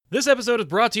This episode is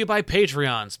brought to you by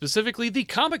Patreon, specifically the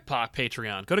Comic Pop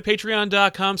Patreon. Go to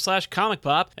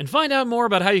patreon.com/comicpop and find out more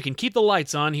about how you can keep the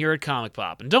lights on here at Comic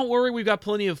Pop. And don't worry, we've got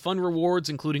plenty of fun rewards,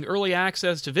 including early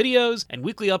access to videos and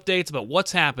weekly updates about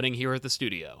what's happening here at the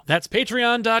studio. That's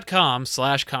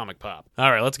patreon.com/comicpop.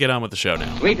 All right, let's get on with the show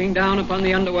now. Sweeping down upon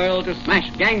the underworld to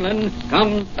smash gangland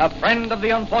comes the friend of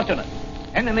the unfortunate,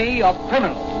 enemy of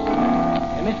criminals.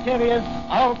 A mysterious,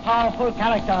 all-powerful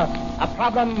character, a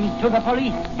problem to the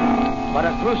police, but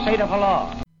a crusader for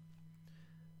law.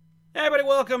 Hey everybody,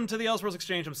 welcome to the Elseworlds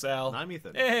Exchange. I'm Sal. I'm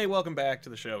Ethan. Hey, welcome back to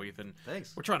the show, Ethan.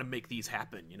 Thanks. We're trying to make these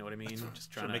happen, you know what I mean?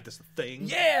 Just trying to make this a thing.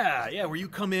 Yeah, where you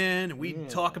come in and we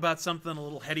talk about something a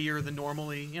little headier than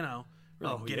normally, you know.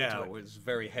 Really get into it. It's a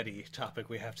very heady topic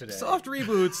we have today. Soft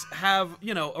reboots have,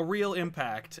 a real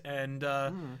impact, and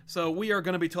so we are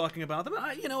going to be talking about them.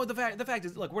 The fact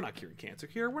is, look, we're not curing cancer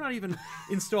here. We're not even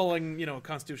installing,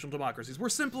 constitutional democracies. We're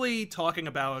simply talking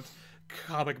about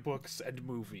comic books and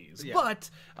movies. Yeah.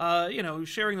 But,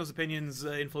 sharing those opinions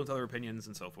influence other opinions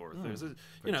and so forth. There's a,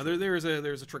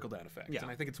 there's a trickle-down effect,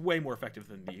 and I think it's way more effective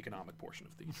than the economic portion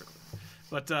of the trickle-down.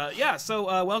 But,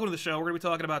 so welcome to the show. We're going to be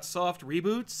talking about soft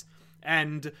reboots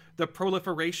and the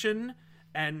proliferation,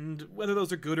 and whether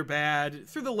those are good or bad,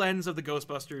 through the lens of the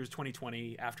Ghostbusters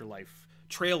 2020 Afterlife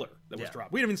trailer that was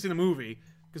dropped. We haven't even seen the movie,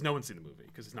 because no one's seen the movie,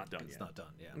 because it's not done yet. It's not done,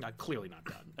 yeah. Clearly not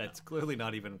done. It's clearly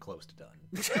not even close to done.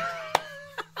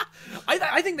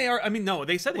 I think they are. I mean, no,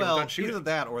 they said they were done shooting. Either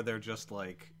that, or they're just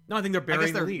like... No, I think they're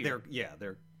burying the lead.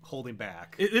 They're holding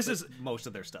back most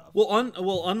of their stuff. Well,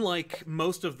 unlike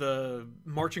most of the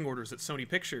marching orders at Sony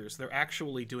Pictures, they're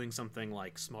actually doing something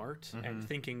like smart and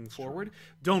thinking forward.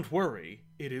 Don't worry,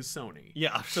 it is Sony.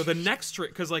 Yeah. So the next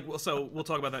trick, because we'll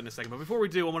talk about that in a second. But before we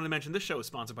do, I wanted to mention this show is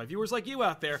sponsored by viewers like you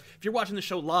out there. If you're watching the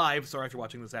show live, sorry if you're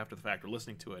watching this after the fact or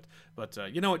listening to it, but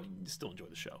you know what, you still enjoy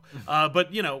the show.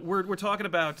 But we're talking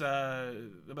about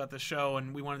the show,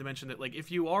 and we wanted to mention that if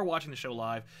you are watching the show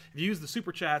live, if you use the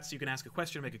super chats, you can ask a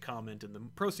question, make a comment, and the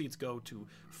proceeds go to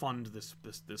fund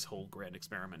this whole grand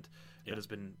experiment that has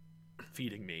been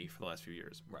feeding me for the last few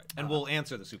years. Right. And we'll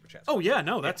answer the super chats. Oh yeah,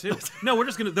 no, that too. No, we're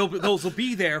just gonna those will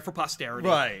be there for posterity.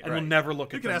 Right. And we'll never look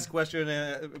at them. You can ask a question,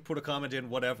 put a comment in,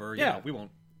 whatever. Yeah. We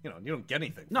won't. You don't get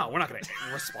anything. No, we're not gonna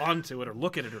respond to it or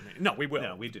look at it or anything. No, we will.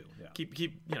 No, we do. Yeah.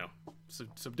 Keep. So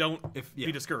don't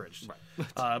be discouraged. Right.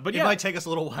 But it might take us a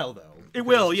little while though. It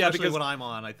will. Yeah. Especially because when I'm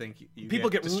on, I think people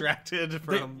get distracted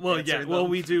from.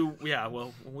 We do. Yeah.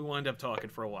 Well, we wind up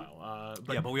talking for a while.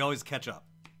 But we always catch up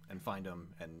and find them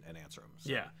and answer them.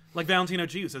 So. Yeah. Like Valentino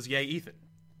G, who says, "Yay, Ethan."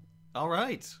 All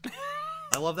right.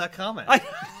 I love that comment.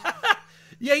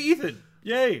 Yay, Ethan.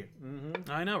 Yay. Mm-hmm.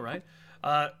 I know, right?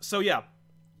 So yeah,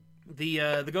 the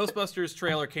Ghostbusters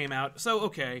trailer came out. So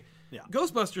okay. Yeah.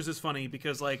 Ghostbusters is funny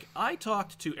because, I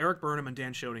talked to Eric Burnham and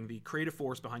Dan Schoening, the creative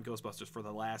force behind Ghostbusters, for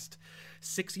the last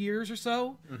 6 years or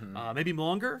so, maybe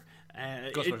longer.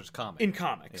 Ghostbusters comics. In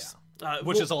comics. Yeah.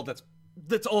 Which is all that's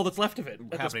all that's left of it.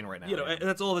 Happening right now.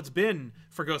 That's all that's been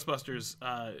for Ghostbusters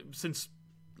since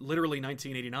literally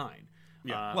 1989.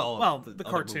 Yeah. The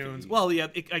cartoons. Well, yeah.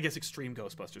 I guess Extreme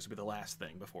Ghostbusters would be the last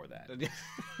thing before that.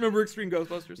 Remember Extreme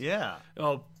Ghostbusters? Yeah.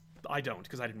 Oh, I don't,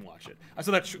 because I didn't watch it. I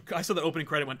saw that opening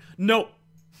credit. Went no.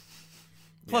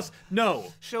 Plus,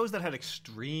 no. Shows that had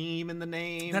extreme in the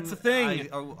name. That's the thing.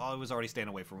 I was already staying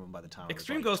away from them by the time.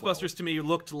 Extreme Ghostbusters to me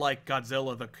looked like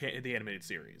Godzilla, the animated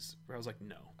series, where I was like,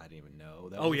 no. I didn't even know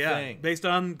that was a thing. Based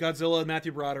on Godzilla and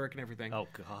Matthew Broderick and everything. Oh,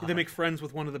 God. They make friends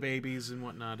with one of the babies and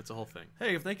whatnot. It's a whole thing.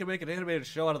 Hey, if they can make an animated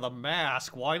show out of The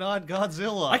Mask, why not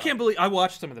Godzilla? I can't believe... I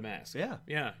watched some of The Mask. Yeah.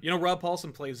 Yeah. Rob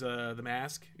Paulson plays The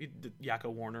Mask. He did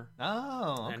Yakko Warner.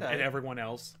 Oh, okay. And everyone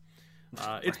else.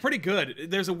 It's pretty good.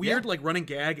 There's a weird running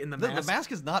gag in The Mask. The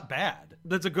Mask is not bad.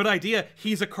 That's a good idea.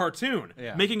 He's a cartoon.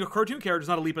 Yeah. Making a cartoon character is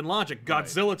not a leap in logic.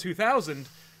 Godzilla 2000...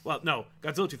 Well, no,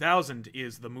 Godzilla 2000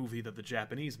 is the movie that the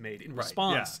Japanese made in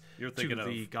response You're thinking to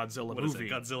the Godzilla what movie.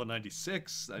 Is it, Godzilla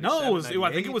 96? No,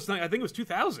 I think it was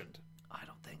 2000. I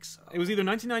don't think so. It was either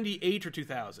 1998 or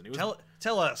 2000. It was,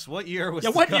 tell us, what year was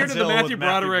what Godzilla year did the Matthew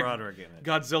Broderick in it?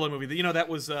 Godzilla movie? That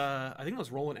was I think it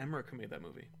was Roland Emmerich who made that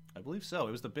movie. I believe so.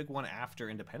 It was the big one after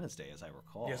Independence Day, as I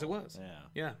recall. Yes, it was.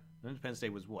 Yeah. Independence Day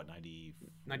was what, 97?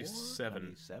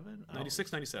 97?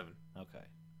 96, 97. Okay.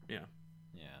 Yeah.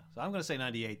 Yeah. So I'm going to say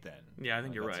 98 then. Yeah, I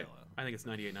think you're right. I think it's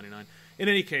 98, 99. In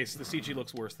any case, the CG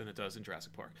looks worse than it does in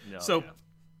Jurassic Park. No,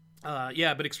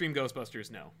 but Extreme Ghostbusters,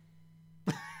 no.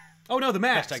 Oh, no, The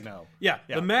Mask. Hashtag no. Yeah,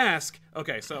 The Mask.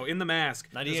 Okay, so in The Mask.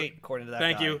 98, according to that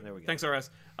Thank guy. you. There we go. Thanks, RS.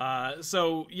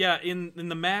 In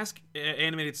The Mask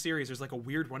animated series, there's a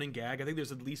weird running gag. I think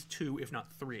there's at least 2, if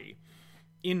not 3,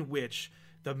 in which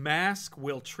the mask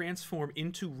will transform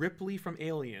into Ripley from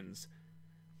Aliens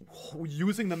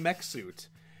using the mech suit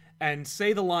and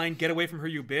say the line, "Get away from her,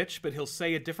 you bitch," but he'll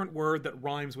say a different word that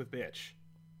rhymes with bitch.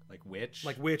 Like witch?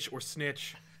 Like witch or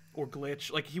snitch or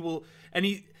glitch. Like he will, and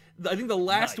I think the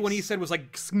last one he said was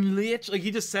like glitch. Like he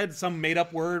just said some made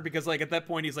up word because like at that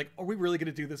point he's like, are we really going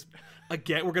to do this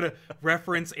again? We're going to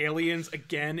reference Aliens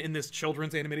again in this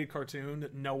children's animated cartoon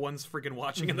that no one's freaking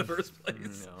watching in the first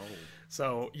place. No.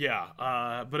 So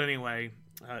yeah, but anyway,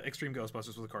 Extreme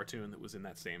Ghostbusters was a cartoon that was in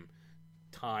that same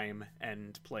time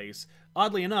and place.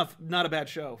 Oddly enough, not a bad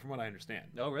show from what I understand.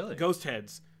 Oh, really? Ghost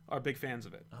Heads are big fans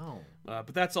of it. Oh.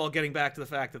 But that's all getting back to the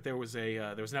fact that there was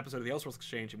an episode of the Elseworlds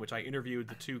Exchange in which I interviewed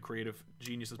the two creative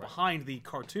geniuses behind the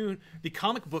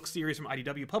comic book series from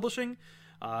IDW Publishing,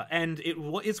 and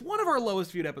it's one of our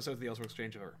lowest viewed episodes of the Elseworlds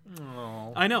Exchange ever.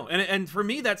 Oh. I know, and for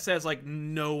me that says like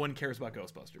no one cares about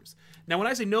Ghostbusters. Now when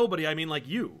I say nobody, I mean like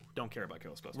you don't care about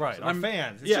Ghostbusters. Right, our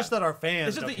fans. It's yeah. just that our fans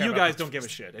It's just don't that care you about guys don't give a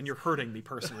shit, and you're hurting me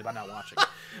personally by not watching.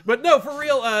 But no, for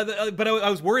real. But I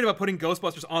was worried about putting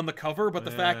Ghostbusters on the cover. But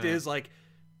the fact is, like,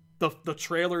 the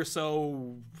trailer is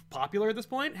so popular at this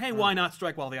point. Hey, why not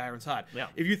strike while the iron's hot? Yeah.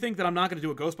 If you think that I'm not going to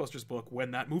do a Ghostbusters book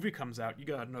when that movie comes out, you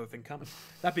got another thing coming.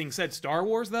 That being said, Star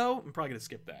Wars though, I'm probably going to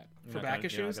skip that for back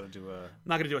issues. I'm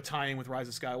not going to do a tie-in with Rise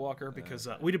of Skywalker because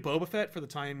we did Boba Fett for the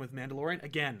tie-in with Mandalorian.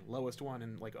 Again, lowest one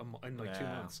in like 2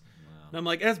 months. Wow. And I'm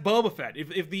like, that's Boba Fett.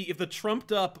 If the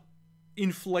trumped up,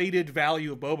 inflated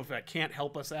value of Boba Fett can't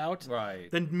help us out,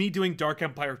 right, then me doing Dark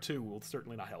Empire 2 will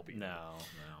certainly not help you. No.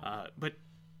 But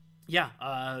yeah,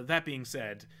 that being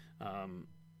said,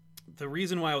 the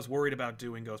reason why I was worried about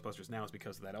doing Ghostbusters now is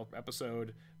because of that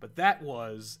episode. But that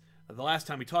was the last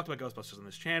time we talked about Ghostbusters on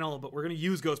this channel. But we're going to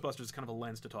use Ghostbusters as kind of a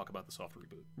lens to talk about the soft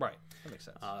reboot. Right, that makes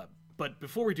sense. But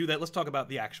before we do that, let's talk about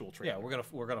the actual trailer. Yeah,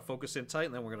 we're gonna focus in tight,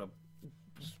 and then we're gonna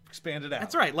expand it out.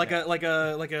 That's right, like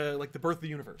the birth of the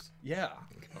universe. Yeah.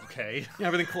 Okay. Yeah,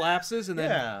 everything collapses, and then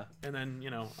Yeah. you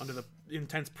know, under the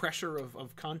intense pressure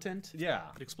of content, Yeah.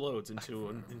 it explodes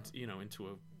into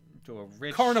To a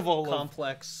rich, carnival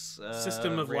complex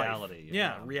system of reality. life.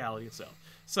 Yeah, reality itself.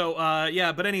 So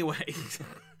yeah, but anyway,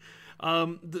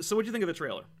 so what do you think of the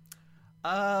trailer?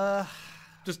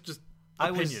 Just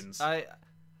opinions. I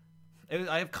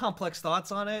have complex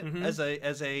thoughts on it. Mm-hmm.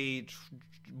 As a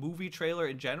movie trailer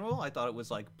in general, I thought it was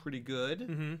like pretty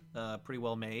good, pretty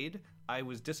well made. I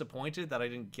was disappointed that I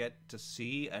didn't get to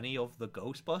see any of the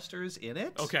Ghostbusters in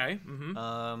it. Okay.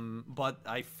 Mm-hmm. But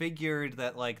I figured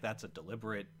that like that's a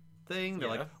deliberate thing. They're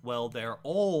Yeah. like, well, they're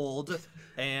old,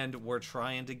 and we're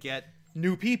trying to get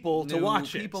New people to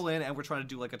watch people in, and we're trying to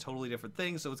do like a totally different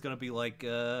thing. So it's gonna be like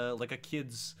a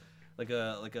kids, like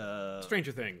a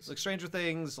Stranger Things. like Stranger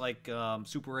Things, like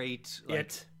Super 8,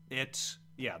 like It,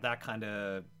 yeah, that kind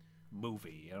of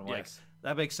movie. You know, like Yes.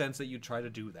 that makes sense that you try to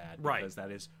do that Right. because that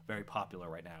is very popular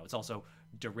right now. It's also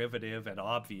derivative and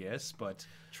obvious, but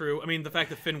True. I mean, the fact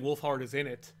that Finn Wolfhard is in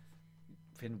it.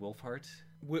 Finn Wolfhard,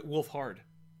 Wolfhard.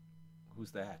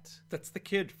 who's that? That's the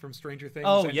kid from Stranger Things.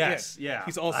 Oh and yes, It. yeah.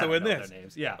 He's I also don't in know this. their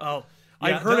names. Yeah. Oh,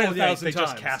 Yeah, I've heard it a yeah, thousand they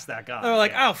times. just cast that guy. They're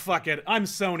like, yeah. oh fuck it, I'm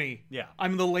Sony. Yeah.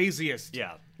 I'm the laziest.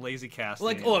 Yeah, lazy casting.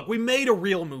 Like, look, we made a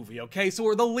real movie, okay? So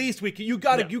we're the least we can. You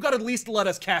gotta at least let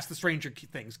us cast the Stranger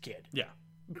Things kid. Yeah.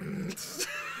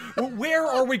 Where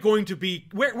are we going to be?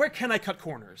 Where can I cut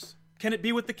corners? Can it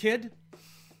be with the kid?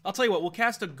 I'll tell you what. We'll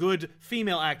cast a good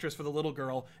female actress for the little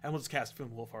girl, and we'll just cast Finn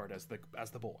Wolfhard as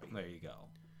the boy. There you go.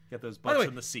 Get those By the butts way,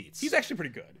 in the seats. He's actually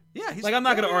pretty good. Yeah, he's Like, I'm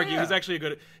not going to yeah, argue. yeah. He's actually a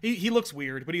good. He looks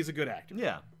weird, but he's a good actor.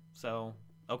 Yeah. So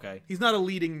okay. He's not a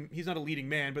leading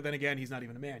man, but then again, he's not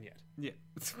even a man yet. Yeah.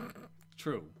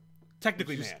 True.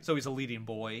 Technically, man. So he's a leading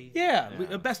boy. Yeah,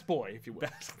 a best boy, if you will.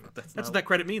 That's what that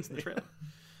credit means in the trailer.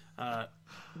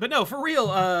 But no, for real.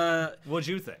 What'd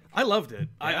you think? I loved it.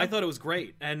 Yeah? I thought it was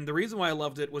great, and the reason why I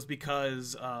loved it was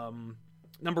because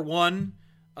number one,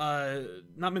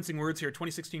 not mincing words here,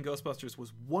 2016 Ghostbusters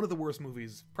was one of the worst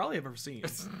movies probably I've ever seen.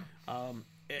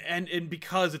 And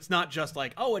because it's not just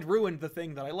like, oh, it ruined the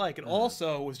thing that I like, it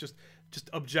also was just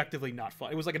objectively not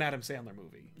fun. It was like an Adam Sandler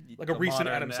movie, like a recent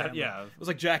modern Adam Sandler. yeah. It was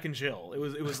like Jack and Jill. It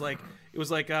was like what's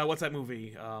that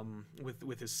movie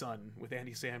with his son, with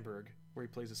Andy Samberg, where he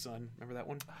plays his son? Remember that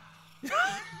one?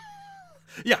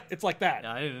 Yeah, it's like that.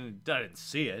 I didn't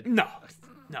see it. No.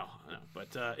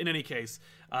 But in any case,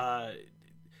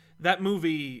 that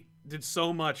movie did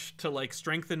so much to like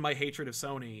strengthen my hatred of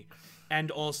Sony, and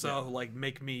also like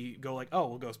make me go like, oh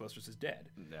well, Ghostbusters is dead.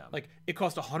 Yeah. Like it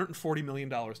cost $140 million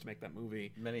to make that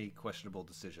movie. Many questionable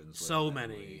decisions. So within that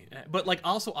many, movie. but like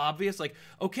also obvious. Like,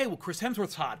 okay, well, Chris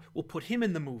Hemsworth's hot. We'll put him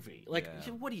in the movie. Like,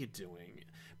 Yeah. what are you doing?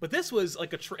 But this was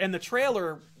like and the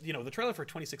trailer, the trailer for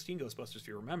 2016 Ghostbusters, if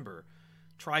you remember,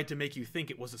 tried to make you think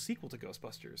it was a sequel to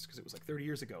Ghostbusters because it was like 30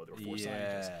 years ago. There were 4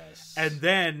 scientists. And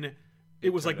then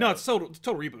it was like, no, it's total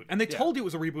reboot. And they told you it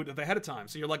was a reboot ahead of time.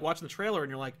 So you're like watching the trailer and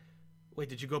you're like, wait,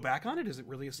 did you go back on it? Is it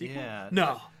really a sequel? Yeah.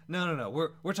 No.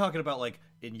 We're talking about like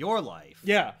in your life.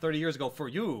 Yeah. 30 years ago for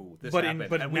you, this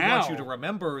happened. And we now, want you to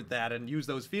remember that and use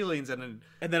those feelings and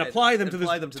then apply them to this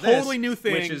totally new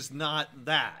thing. Which is not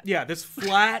that. Yeah, this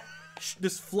flat,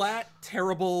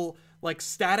 terrible, like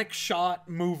static shot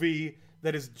movie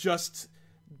that is just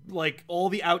like all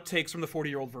the outtakes from the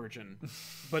 40-Year-Old Virgin,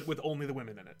 but with only the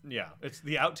women in it. Yeah, it's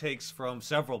the outtakes from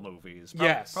several movies.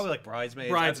 Yes. Probably like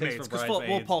Bridesmaids. Because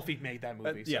Paul Feig made that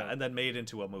movie. Yeah, and then made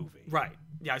into a movie. Right.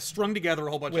 Yeah, I strung together a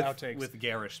whole bunch of outtakes. With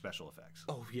garish special effects.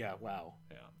 Oh, yeah, wow.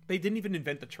 Yeah. They didn't even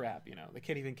invent the trap, They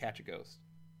can't even catch a ghost.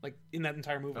 Like, in that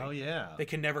entire movie. Oh, yeah. They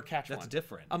can never catch one. That's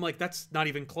different. I'm like, that's not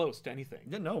even close to anything.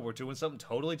 No, we're doing something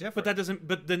totally different.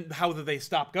 But then how do they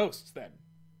stop ghosts, then?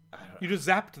 You just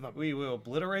zapped them. We will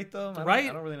obliterate them, right?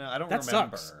 I don't really know. I don't that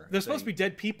remember. Sucks. They're supposed to be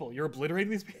dead people. You're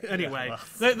obliterating these people anyway.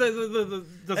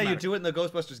 Hey, you do it in the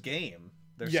Ghostbusters game.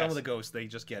 There's Yes. some of the ghosts they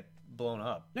just get blown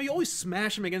up. No, you always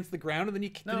smash them against the ground and then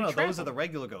you No, those are the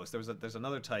regular ghosts. There's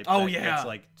another type. Oh, It's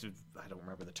like I don't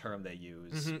remember the term they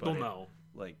use. Mm-hmm. But no.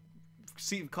 Like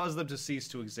causes them to cease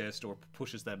to exist or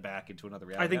pushes them back into another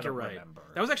reality. I think you're right. Remember.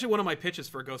 That was actually one of my pitches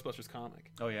for a Ghostbusters comic.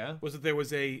 Oh yeah, was that there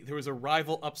was a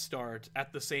rival upstart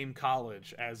at the same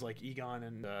college as like Egon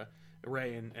and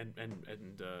Ray and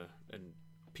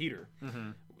Peter,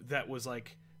 that was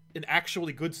like an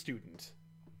actually good student.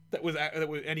 That was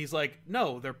and he's like,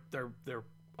 no, they're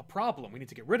a problem. We need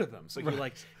to get rid of them. So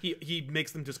he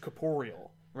makes them just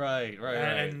corporeal. Right.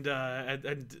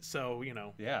 And so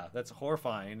Yeah, that's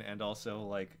horrifying and also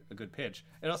like a good pitch.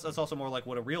 And also, that's also more like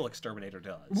what a real exterminator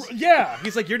does. Yeah,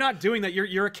 he's like, you're not doing that.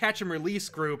 You're a catch and release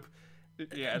group.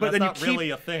 Yeah, but that's then not really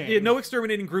a thing. Yeah, no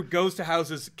exterminating group goes to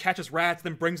houses, catches rats,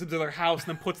 then brings them to their house, and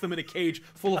then puts them in a cage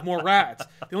full of more rats.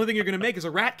 The only thing you're going to make is a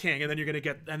rat king, and then you're going to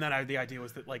get. And then the idea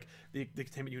was that like the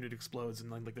containment unit explodes, and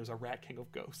then like there's a rat king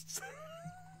of ghosts.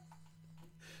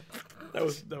 That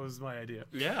was my idea.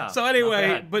 Yeah. So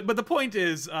anyway, but the point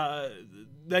is,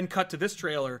 then cut to this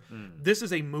trailer. This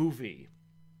is a movie,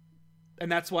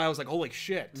 and that's why I was like, holy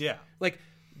shit. Yeah. Like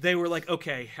they were like,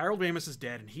 okay, Harold Ramis is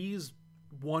dead, and he's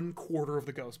 1/4 of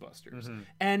the Ghostbusters,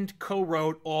 and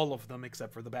co-wrote all of them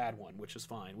except for the bad one, which is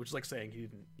fine. Which is like saying he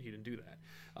didn't do that.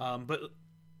 But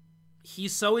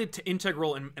he's so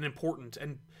integral and important,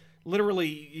 and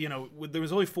literally, there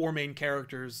was only 4 main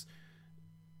characters.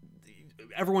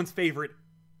 Everyone's favorite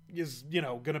is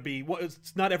gonna be, well,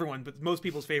 it's not everyone, but most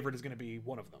people's favorite is gonna be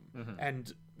one of them.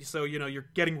 And so you're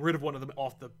getting rid of one of them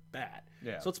off the bat.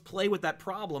 So let's play with that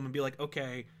problem and be like,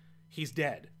 okay, he's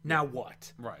dead, now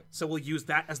what? Right. So we'll use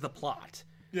that as the plot.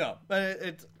 Yeah,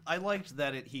 but I liked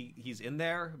that he's in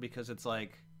there because it's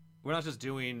like we're not just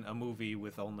doing a movie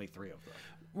with only 3 of them.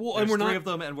 Well, There's and we're 3 not of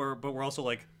them, but we're also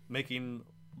like making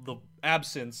the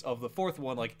absence of the 4th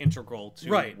one like integral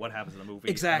to what happens in the movie.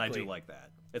 Exactly. And I do like that.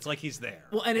 It's like he's there.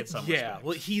 Well, and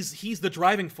he's the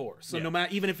driving force. So no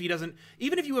matter, even if you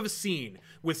have a scene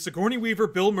with Sigourney Weaver,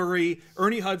 Bill Murray,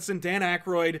 Ernie Hudson, Dan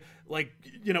Aykroyd, like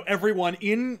everyone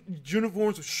in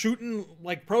uniforms shooting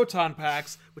like proton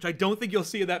packs, which I don't think you'll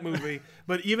see in that movie.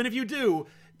 But even if you do,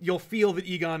 you'll feel that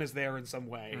Egon is there in some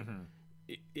way.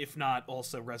 If not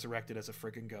also resurrected as a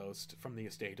friggin' ghost from the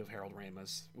estate of Harold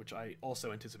Ramis, which I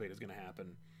also anticipate is going to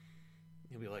happen.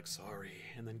 He'll be like, sorry,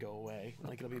 and then go away.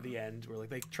 Like, it'll be the end where like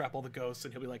they trap all the ghosts,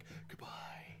 and he'll be like, goodbye.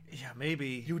 Yeah,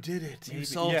 maybe. You did it. Maybe. You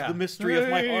solved the mystery of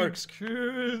my heart.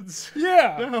 Kids.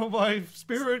 Yeah. Now my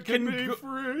spirit can be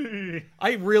free.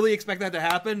 I really expect that to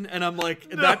happen, and I'm like,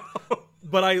 that...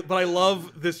 But I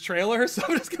love this trailer, so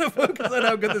I'm just going to focus on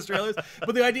how good this trailer is.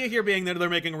 But the idea here being that they're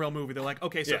making a real movie. They're like,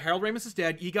 okay, so Harold Ramis is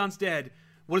dead, Egon's dead.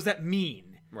 What does that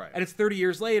mean? Right. And it's 30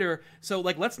 years later. So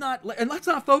like let's not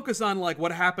focus on like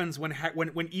what happens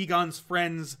when Egon's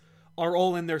friends are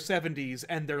all in their 70s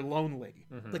and they're lonely.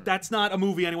 Like that's not a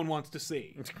movie anyone wants to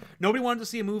see. Nobody wanted to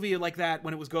see a movie like that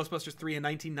when it was Ghostbusters 3 in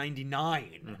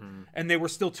 1999 and they were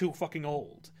still too fucking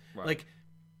old. Right. Like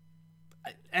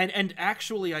and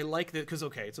actually I like that because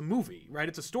okay, it's a movie, right?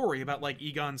 It's a story about like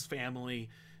Egon's family.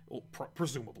 Well,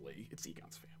 presumably it's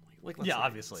Egon's family. Like, let's Yeah, say,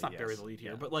 obviously, let's not bury yes. the lead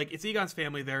here, Yeah. but like it's Egon's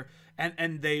family there,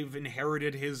 and they've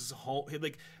inherited his home.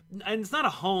 Like, and it's not a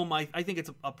home. I think it's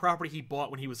a property he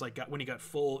bought when he was like when he got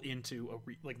full into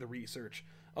the research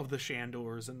of the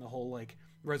Shandors and the whole like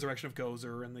resurrection of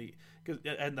Gozer and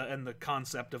the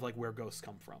concept of like where ghosts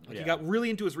come from. Like he got really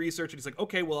into his research and he's like,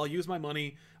 okay, well I'll use my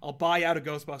money, I'll buy out of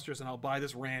Ghostbusters and I'll buy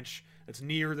this ranch that's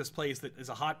near this place that is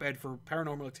a hotbed for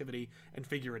paranormal activity and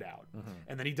figure it out.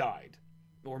 And then he died,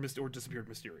 or disappeared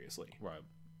mysteriously. Right.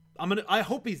 I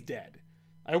hope he's dead.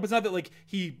 I hope it's not that like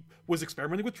he was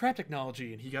experimenting with trap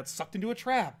technology and he got sucked into a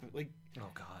trap. Like,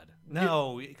 oh God,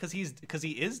 no, because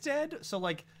he is dead. So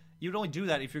like. You'd only do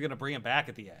that if you're going to bring him back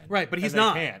at the end. Right, but he's and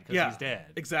not. They can't because he's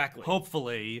dead. Exactly.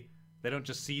 Hopefully, they don't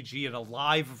just CG an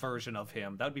alive version of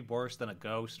him. That would be worse than a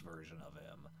ghost version of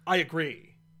him. I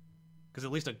agree. Because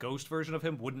at least a ghost version of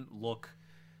him wouldn't look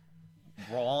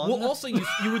wrong. Well, also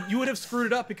you would have screwed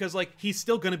it up because like he's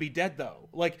still going to be dead though.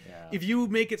 Like if you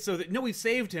make it so that we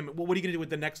saved him, well, what are you going to do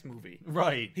with the next movie?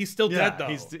 Right. He's still dead though.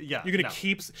 You're going to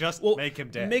keep make him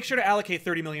dead. Make sure to allocate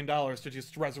 $30 million to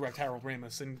just resurrect Harold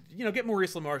Ramis and get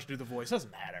Maurice LaMarche to do the voice.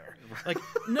 Doesn't matter. Like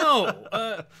no.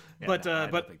 I don't think they're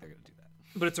going to do that.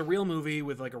 But it's a real movie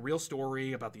with like a real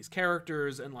story about these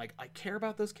characters, and like I care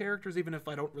about those characters even if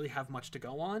I don't really have much to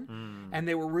go on. And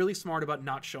they were really smart about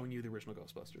not showing you the original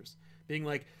Ghostbusters, being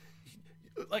like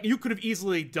you could have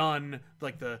easily done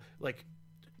like the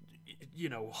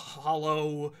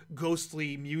hollow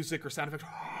ghostly music or sound effect,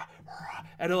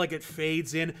 and it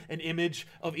fades in an image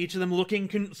of each of them looking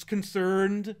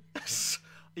concerned.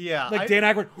 Yeah, like Dan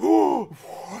Aykroyd,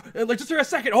 like just for a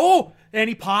second,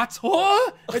 Annie Potts,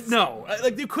 no,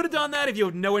 like you could have done that if you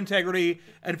have no integrity,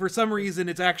 and for some reason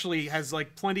it's actually has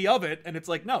like plenty of it, and it's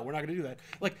like no, we're not going to do that.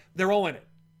 Like they're all in it,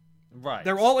 right?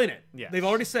 They're all in it. Yeah, they've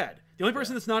already said the only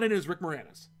person that's not in it is Rick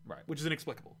Moranis, right? Which is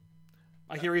inexplicable.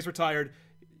 I hear he's retired.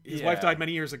 His wife died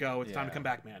many years ago. It's time to come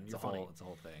back, man. You're funny. It's a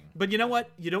whole thing. But you know what?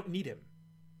 You don't need him.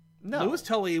 No, Louis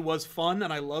Tully was fun,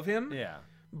 and I love him. Yeah,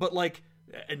 but like.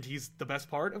 And he's the best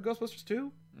part of Ghostbusters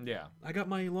 2? Yeah. I got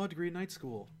my law degree at night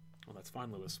school. Well, that's fine,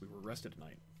 Louis. We were arrested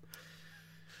tonight.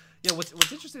 Yeah, what's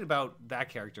interesting about that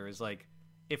character is, like,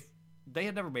 if they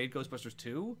had never made Ghostbusters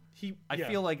 2, I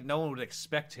feel like no one would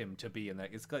expect him to be in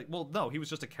that. It's like, well, no, he was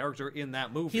just a character in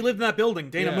that movie. He lived in that building.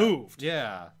 Dana moved.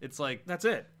 Yeah. It's like... That's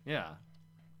it. Yeah.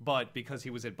 But because he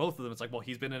was in both of them, it's like, well,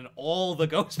 he's been in all the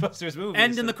Ghostbusters movies.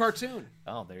 And in the cartoon.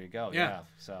 Oh, there you go. Yeah.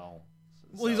 So...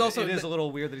 Well, he's also. It is a little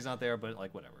weird that he's not there, but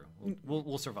like whatever,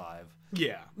 we'll survive.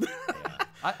 Yeah.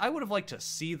 I would have liked to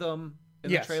see them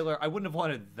in the trailer. I wouldn't have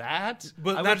wanted that,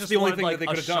 but I that's just the only wanted, thing like, that they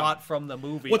could have done. A shot from the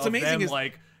movie. What's of amazing them, is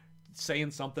like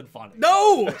saying something funny.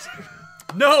 No,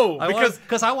 no,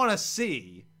 because I want to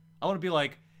see. I want to be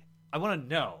like, I want to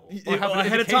know or have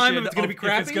ahead of time if it's going to be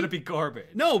crappy. If it's going to be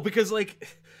garbage. No, because like,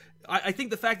 I think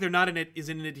the fact they're not in it is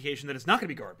an indication that it's not going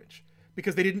to be garbage.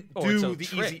 Because they didn't do the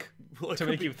trick easy to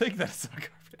make you think that it's not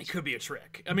garbage. It could be a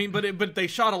trick. I mean, but they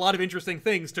shot a lot of interesting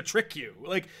things to trick you.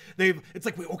 Like it's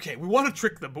like we want to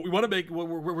trick them, but we want to make what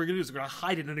we're going to do is we're going to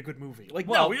hide it in a good movie. Like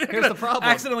well, no, here's the problem.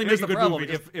 Accidentally here's make the a good problem.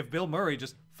 movie. If Bill Murray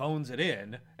just phones it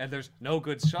in and there's no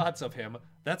good shots of him,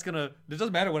 it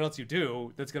doesn't matter what else you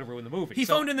do. That's gonna ruin the movie. He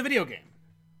phoned in the video game.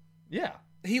 Yeah.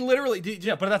 He literally did.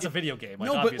 Yeah, but that's a video game.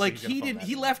 Like, no, but like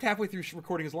he left halfway through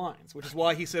recording his lines, which is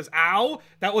why he says "ow."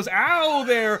 That was "ow"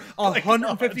 there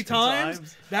 150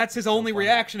 times. That's his only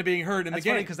reaction to being heard in the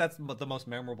game. Because that's the most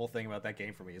memorable thing about that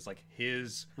game for me is like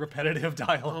his repetitive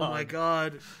dialogue. Oh my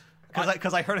god!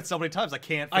 Because I heard it so many times, I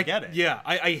can't forget it. Yeah,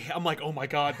 I'm like, oh my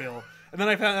god, Bill. And then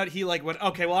I found out he like went,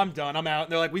 okay, well I'm done, I'm out.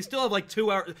 And they're like, we still have like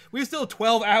 2 hours, we still have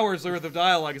 12 hours worth of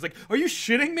dialogue. He's like, are you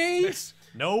shitting me?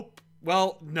 Nope.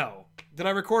 Well, no. Did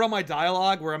I record all my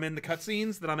dialogue where I'm in the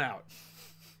cutscenes? Then I'm out.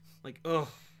 Like, ugh.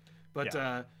 But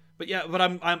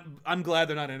I'm glad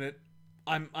they're not in it.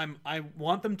 I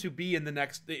want them to be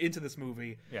into this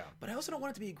movie. Yeah. But I also don't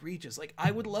want it to be egregious. Like,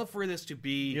 I would love for this to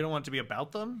be. You don't want it to be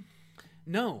about them?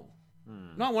 No.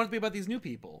 No, I want it to be about these new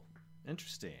people.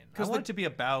 Interesting. I want it to be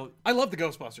about. I love the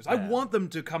Ghostbusters. Yeah. I want them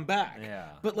to come back. Yeah.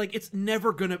 But like, it's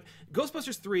never gonna.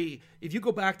 Ghostbusters 3. If you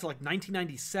go back to like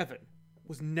 1997,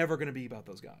 was never gonna be about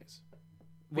those guys.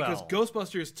 Because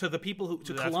Ghostbusters, to the people who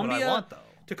to Columbia, what I want, though.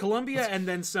 To Columbia and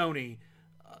then Sony,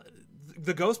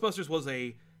 the Ghostbusters was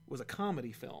a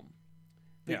comedy film.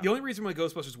 The only reason why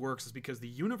Ghostbusters works is because the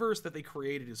universe that they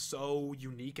created is so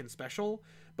unique and special,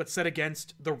 but set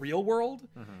against the real world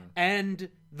and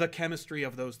the chemistry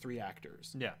of those 3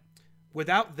 actors. Yeah.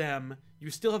 Without them, you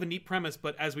still have a neat premise,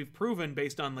 but as we've proven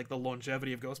based on like the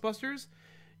longevity of Ghostbusters,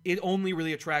 it only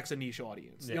really attracts a niche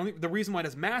audience. Yeah. The reason why it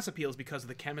has mass appeal is because of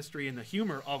the chemistry and the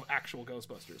humor of actual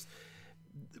Ghostbusters.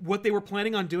 what they were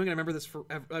planning on doing, and I remember this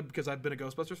because I've been a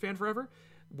Ghostbusters fan forever,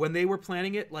 when they were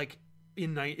planning it, like,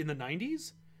 in the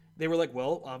 90s, they were like,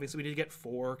 well, obviously we need to get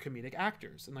 4 comedic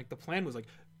actors. And, like, the plan was, like,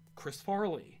 Chris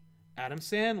Farley, Adam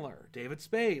Sandler, David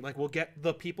Spade. Like, we'll get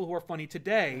the people who are funny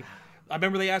today. I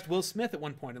remember they asked Will Smith at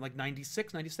one point in, like,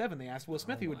 96, 97. They asked Will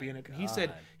Smith if he would be in it. And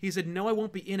he said, no, I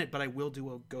won't be in it, but I will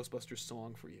do a Ghostbusters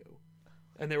song for you.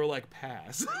 And they were like,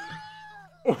 pass.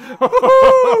 Can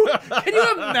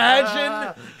you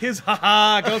imagine his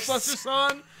Ghostbusters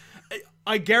song?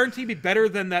 I guarantee be better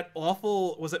than that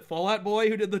awful, was it Fall Out Boy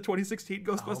who did the 2016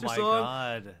 Ghostbusters song? Oh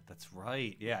my god, that's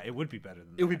right. Yeah, it would be better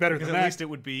than that. It would be better than that. At least it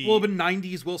would be... Well, but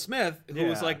 90s Will Smith, who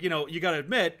was like, you know, you gotta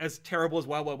admit, as terrible as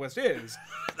Wild Wild West is,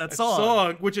 that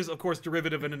song, which is, of course,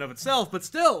 derivative in and of itself, but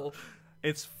still...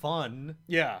 It's fun.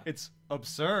 Yeah. It's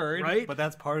absurd, right? But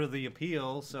that's part of the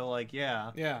appeal. So, like,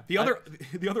 yeah. Yeah. The other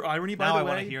irony, by the way. Now I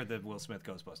want to hear the Will Smith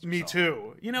Ghostbusters. Me song.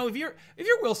 too. You know, if you're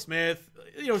Will Smith,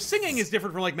 you know, singing is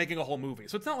different from like making a whole movie.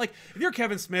 So it's not like if you're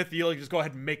Kevin Smith, you like just go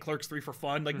ahead and make Clerks 3 for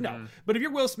fun. Like no. But if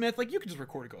you're Will Smith, like you can just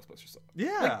record a Ghostbusters song.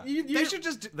 Yeah. Like,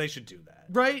 they should do that.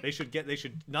 Right. They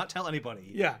should not tell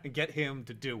anybody. Yeah. And get him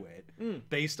to do it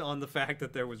based on the fact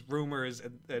that there was rumors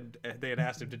and they had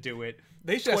asked him to do it.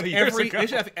 They should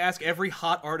ask every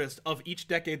hot artist of each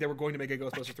decade they were going to make a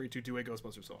Ghostbusters 3 to do a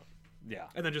Ghostbusters song. Yeah.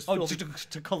 And then just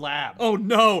to collab. Oh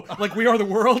no! Like We Are the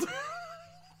World.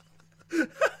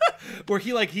 Where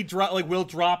Will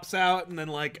drops out and then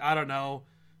like I don't know,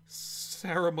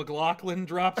 Sarah McLachlan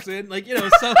drops in, like you know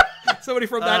somebody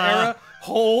from that era.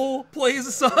 Hole plays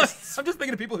a song. I'm just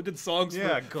thinking of people who did songs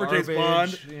for James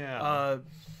Bond. Yeah.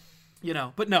 You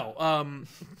know, but no.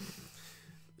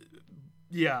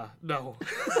 Yeah, no.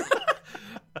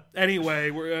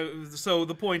 Anyway, so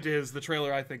the point is, the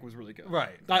trailer I think was really good.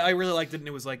 Right. I really liked it, and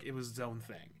it was its own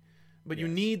thing. But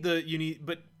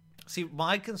but see,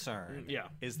 my concern yeah.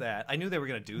 is that I knew they were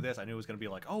going to do this. I knew it was going to be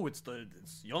like, oh, it's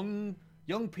young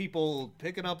people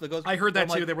picking up the Ghostbusters. I heard that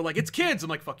too. They were like, it's kids. I'm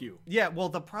like, fuck you. Yeah, well,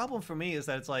 the problem for me is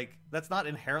that it's like that's not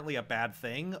inherently a bad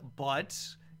thing, but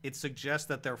it suggests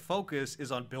that their focus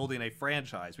is on building a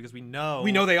franchise because we know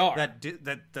they are that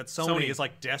Sony is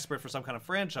like desperate for some kind of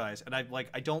franchise, and I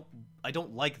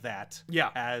don't like that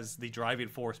as the driving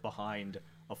force behind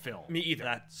a film. Me either.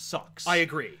 That sucks. I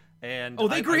agree. And when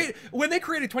they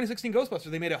created 2016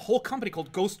 Ghostbusters, they made a whole company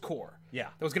called Ghost Corps. Yeah,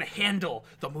 that was going to handle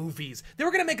the movies. They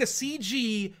were going to make a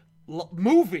CG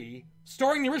movie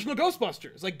starring the original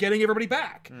Ghostbusters, like getting everybody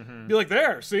back. Be like,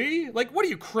 there, see, like, what are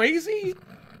you crazy?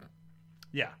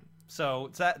 Yeah, so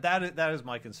that is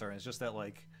my concern. It's just that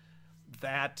like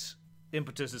that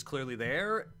impetus is clearly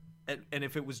there, and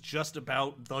if it was just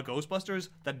about the Ghostbusters,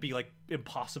 that'd be like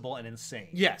impossible and insane.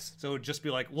 Yes. So it would just be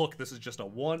like, look, this is just a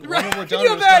one. Right. When we're Can done, you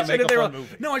we're just gonna imagine make a fun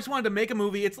movie. No, I just wanted to make a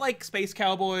movie. It's like Space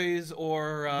Cowboys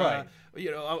or right.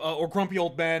 Or Grumpy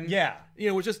Old Men. Yeah. You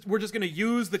know, we're just gonna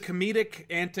use the comedic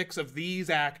antics of these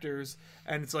actors,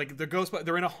 and it's like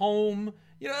they're in a home.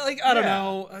 You know, like I don't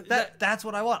know. That's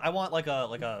what I want. I want like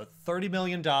a $30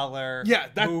 million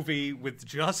movie with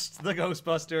just the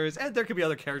Ghostbusters, and there could be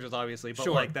other characters, obviously, but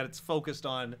like that it's focused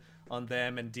on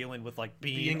them and dealing with like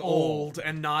being old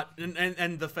and not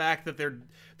and the fact that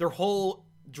their whole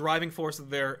driving force of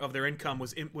their income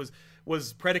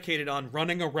was predicated on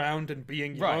running around and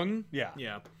being young. Right. Yeah.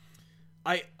 Yeah.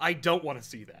 I don't want to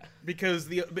see that because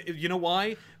you know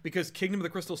why? Because Kingdom of the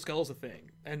Crystal Skull is a thing,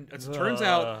 and as it turns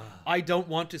out, I don't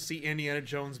want to see Indiana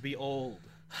Jones be old.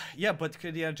 Yeah, but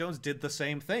Indiana Jones did the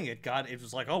same thing. It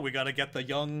was like, oh, we got to get the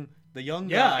young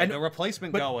guy, and the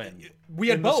replacement going. We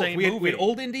had both. We had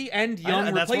old Indy and young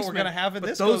replacement. That's what we're gonna have in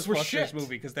this Ghostbusters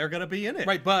movie because they're gonna be in it,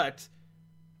 right? But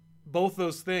both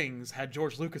those things had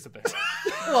George Lucas at it.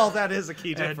 Well, that is a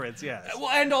key difference, yes. Well,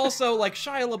 and also like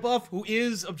Shia LaBeouf, who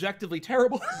is objectively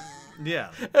terrible.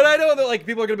 Yeah. And I know that like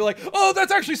people are gonna be like, "Oh,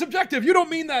 that's actually subjective. You don't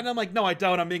mean that." And I'm like, "No, I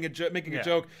don't. I'm making a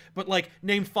joke." But like,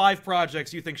 name 5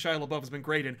 projects you think Shia LaBeouf has been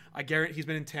great in. I guarantee he's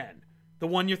been in 10. The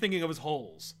one you're thinking of is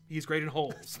Holes. He's great in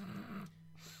Holes.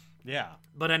 Yeah.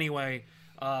 But anyway.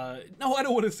 No, I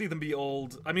don't want to see them be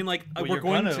old. I mean, like, we're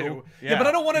going to. Yeah, but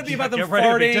I don't want it to be about them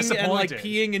farting and, like,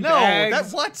 peeing in bags.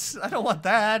 That's what? I don't want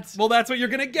that. Well, that's what you're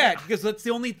going to get, because that's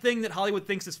the only thing that Hollywood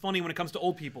thinks is funny when it comes to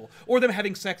old people. Or them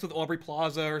having sex with Aubrey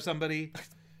Plaza or somebody.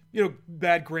 You know,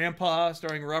 Bad Grandpa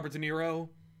starring Robert De Niro.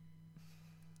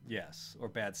 Yes, or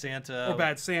Bad Santa. Or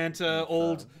Bad Santa,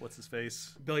 old... what's his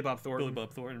face? Billy Bob Thornton. Billy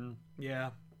Bob Thornton. Yeah.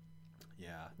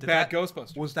 Yeah.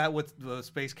 Ghostbusters. Was that what the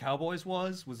Space Cowboys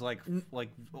was? Was like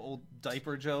old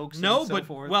diaper jokes? No, and so but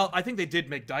forth? well, I think they did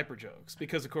make diaper jokes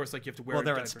because, of course, like you have to wear. Well,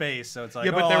 they're a in diaper. space, so it's like,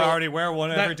 Yeah, but oh, they I were- already wear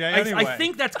one every day anyway. I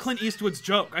think that's Clint Eastwood's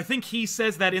joke. I think he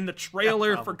says that in the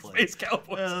trailer for Probably. Space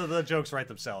Cowboys. The jokes write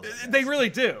themselves. I guess. They really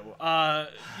do.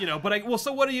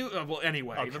 So what do you?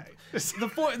 Anyway, Okay.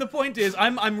 the point is,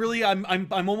 I'm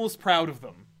almost proud of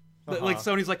them. Like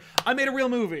Sony's like, I made a real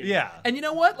movie. Yeah. And you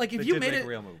know what? Like if They you did made make it, a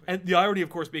real movie. and the irony, of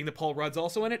course, being that Paul Rudd's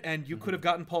also in it, and you could have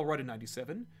gotten Paul Rudd in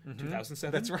 '97,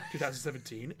 2007, That's right.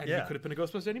 2017, and Yeah. he could have been a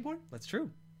Ghostbuster anymore. That's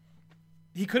true.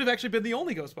 He could have actually been the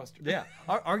only Ghostbuster. Yeah,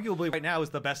 arguably right now is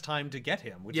the best time to get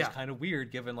him, which Yeah. is kind of weird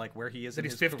given like where he is That in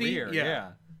he's his 50? career.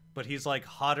 Yeah. But he's like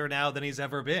hotter now than he's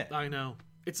ever been. I know.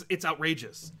 It's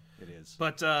outrageous. It is.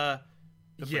 But Good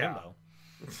for him, yeah. though.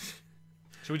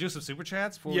 Should we do some super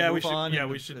chats before Yeah, we we move should. on? Yeah,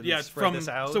 and- we should. and Yeah, spread this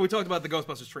out. So we talked about the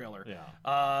Ghostbusters trailer.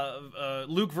 Yeah.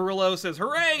 Luke Verillo says,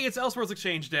 "Hooray! It's Elseworlds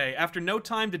Exchange Day. After No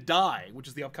Time to Die, which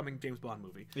is the upcoming James Bond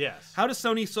movie. Yes. How does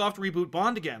Sony soft reboot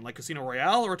Bond again, like Casino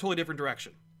Royale, or a totally different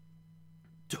direction?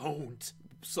 Don't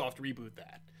soft reboot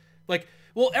that. Like,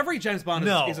 well, every James Bond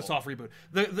No. is a soft reboot.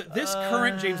 This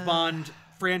current James Bond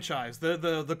franchise,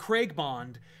 the Craig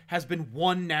Bond, has been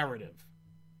one narrative.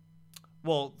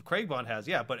 Well, Craig Bond has,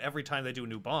 yeah, but every time they do a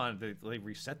new Bond, they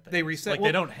reset things. They reset- Like well,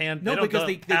 they don't hand. no, they don't because go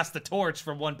they pass the torch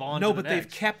from one Bond. No, to the but they've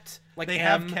next. kept like They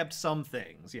M, have kept some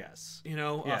things. Yes. You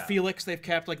know, Yeah. Felix. They've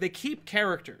kept like they keep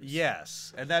characters.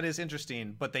 Yes, and that is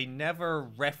interesting, but they never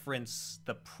reference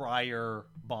the prior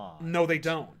Bond. No, they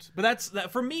don't. But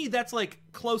that for me. That's like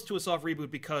close to a soft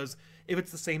reboot because if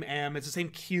it's the same M, it's the same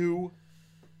Q.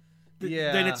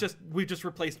 Yeah. Then it's just we've just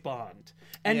replaced Bond,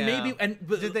 and Yeah. maybe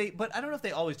but, Did they? But I don't know if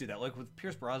they always do that. Like with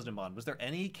Pierce Brosnan Bond, was there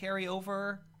any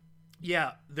carryover?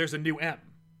 yeah, there's a new M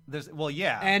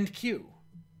Yeah. and Q.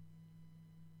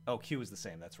 Oh, Q is the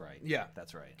same. That's right. Yeah.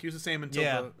 That's right. Q's the same until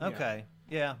Yeah. the, Okay.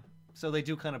 Yeah. So they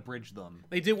do kind of bridge them.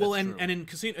 They do well, That's and true. and in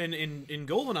Casino in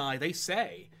GoldenEye they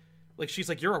say, like she's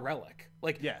like you're a relic,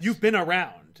 like Yes. you've been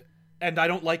around, and I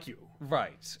don't like you.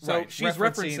 Right. So right. she's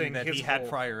referencing that his he had whole-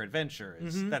 prior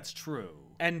adventures. That's true.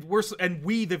 And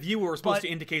we the viewer are supposed But- to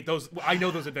indicate those. I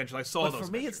know those adventures. I saw But those.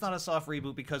 for me, adventures. it's not a soft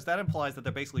reboot because that implies that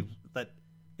they're basically that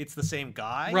it's the same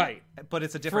guy, Right. But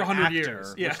it's a different 100 actor,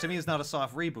 years, yeah. which to me is not a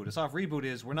soft reboot. A soft reboot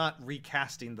is we're not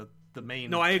recasting the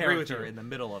main No, I agree with character you. in the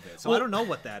middle of it. So Well- I don't know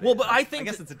what that is. well, but I think I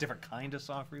guess that- it's a different kind of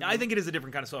soft reboot. I think it is a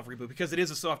different kind of soft reboot because it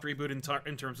is a soft reboot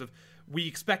in terms of we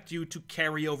expect you to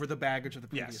carry over the baggage of the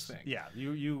previous yes, thing. yeah.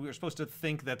 You are supposed to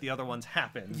think that the other ones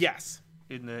happened. Yes.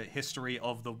 In the history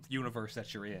of the universe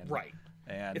that you're in. Right.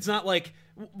 And It's not like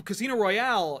Casino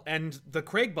Royale and the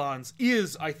Craig Bonds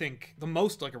is, I think, the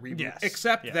most like a reboot, Yes,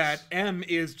 except yes. that M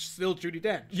is still Judi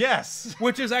Dench. yes.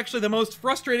 Which is actually the most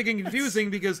frustrating and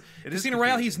confusing because It is Casino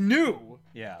Royale, he's new.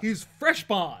 Yeah. He's fresh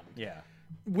Bond. Yeah.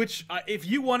 Which, if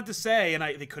you wanted to say, and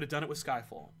they could have done it with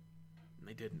Skyfall, and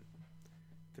they didn't.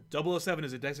 The 007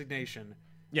 is a designation.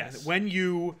 Yes. And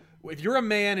if you're a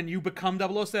man and you become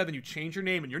 007, you change your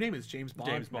name, and your name is James Bond.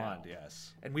 James now. Bond.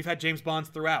 Yes. And we've had James Bonds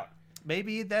throughout.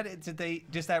 Maybe did they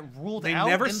just that ruled They out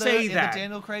never in say the, that. in the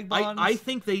Daniel Craig Bonds? I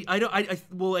think they. I don't. I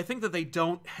think that they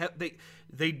don't.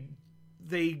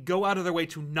 They go out of their way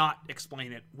to not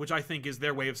explain it, which I think is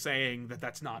their way of saying that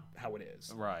that's not how it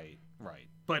is. Right.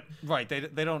 But Right.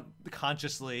 They don't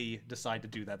consciously decide to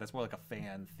do that. That's more like a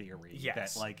fan theory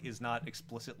Yes. that like is not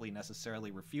explicitly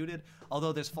necessarily refuted.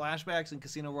 Although there's flashbacks in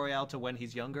Casino Royale to when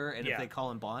he's younger, and Yeah. if they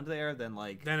call him Bond there, then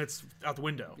like then it's out the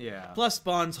window. Yeah. Plus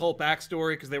Bond's whole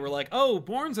backstory, because they were like, "Oh,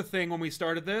 Bourne's a thing when we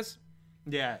started this,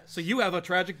 yeah. so you have a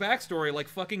tragic backstory like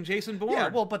fucking Jason Bourne." Yeah,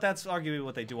 well, but that's arguably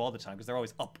what they do all the time because they're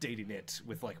always updating it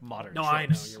with like modern. no, I know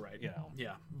tropes, you're right. You know.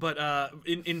 Yeah, but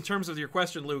in terms of your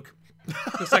question, Luke,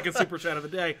 the second super chat of the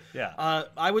day. Yeah.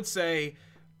 I would say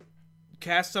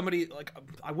cast somebody like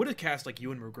I would have cast like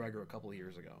Ewan McGregor a couple of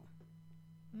years ago,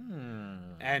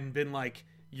 and been like,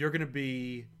 "You're gonna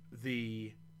be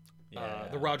the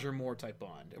Roger Moore type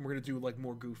Bond, and we're gonna do like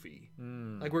more goofy,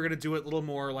 like we're gonna do it a little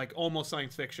more like almost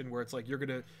science fiction, where it's like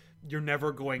you're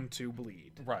never going to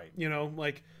bleed, Right. You know,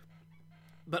 like."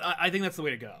 But I think that's the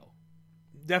way to go.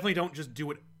 Definitely don't just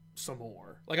do it some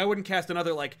more. Like I wouldn't cast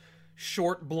another like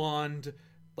short blonde,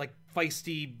 like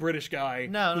feisty British guy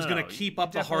who's gonna keep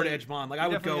up the hard edge Bond. Like I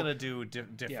would go, gonna do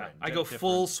different. yeah, I go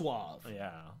full suave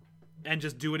Yeah. and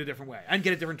just do it a different way and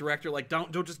get a different director. Like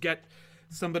don't just get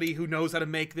somebody who knows how to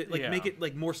make it like Yeah. make it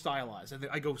like more stylized.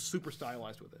 I go super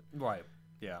stylized with it. Right.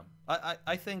 Yeah.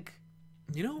 I think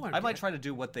You know, I might try to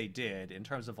do what they did in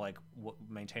terms of like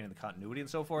maintaining the continuity and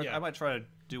so forth. Yeah. I might try to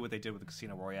do what they did with the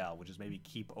Casino Royale, which is maybe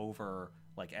keep over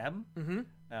like M.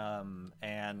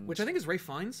 And which I think is Ray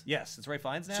Fiennes. Yes, it's Ray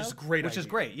Fiennes now. Which is a great Which idea. is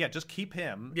great. Yeah, just keep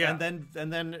him. Yeah. And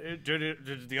then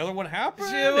did the other one happen?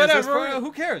 Yeah, Is this whatever.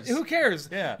 who cares? Who cares?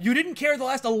 Yeah. You didn't care the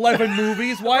last 11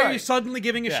 movies. Why are you Right. suddenly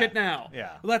giving a Yeah. shit now?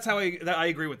 Yeah. Well, that's how I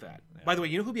agree with that. By the way,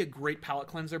 you know who'd be a great palate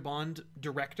cleanser Bond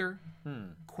director?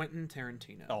 Quentin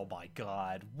Tarantino. Oh my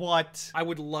God! What? I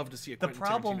would love to see a The Quentin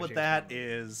problem Tarantino with James that Bond movie.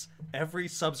 is every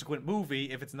subsequent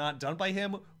movie, if it's not done by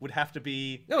him, would have to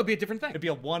be That would be a different thing. it'd be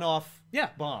a one-off Yeah.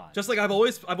 Bond. Just like I've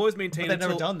always but maintained. they've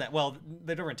never until- done that. Well,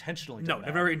 they've never intentionally No, done that.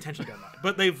 they've never intentionally done that.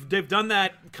 But they've done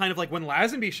that kind of like when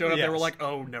Lazenby showed up. They were Yes. like,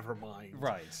 "Oh, never mind.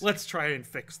 Right. Let's try and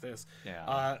fix this."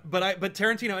 Yeah. But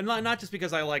Tarantino, and not just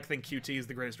because I think QT is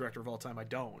the greatest director of all time. I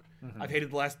don't. Mm-hmm. I've hated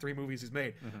the last 3 movies he's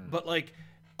made. But like,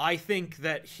 I think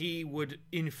that he would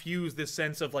infuse this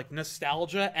sense of like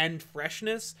nostalgia and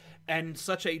freshness and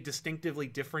such a distinctively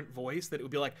different voice that it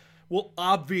would be like, well,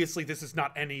 obviously this is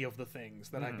not any of the things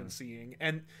that I've been seeing.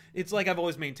 And it's like I've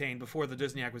always maintained before the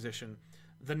Disney acquisition,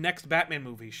 the next Batman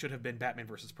movie should have been Batman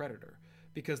versus Predator.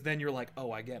 Because then you're like,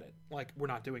 oh, I get it. Like, we're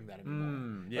not doing that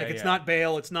anymore. yeah, like, it's yeah. not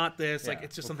Bale, it's not this. Like, Yeah,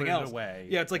 it's just we're something putting it else. away.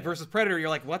 Yeah, it's like versus Predator. You're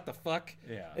like, what the fuck?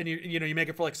 Yeah. And you make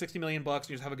it for like $60 million and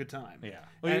you just have a good time. Yeah.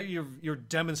 Well, you're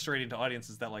demonstrating to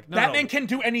audiences that like no, Batman no, can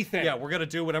do anything. yeah, we're gonna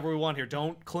do whatever we want here.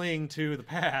 Don't cling to the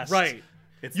past. Right.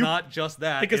 It's not just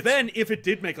that. Because it's, then, if it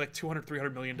did make like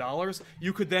 $200-300 million,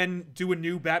 you could then do a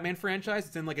new Batman franchise.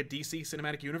 It's in like a DC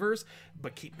cinematic universe,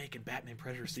 but keep making Batman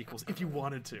Predator sequels if you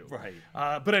wanted to. Right.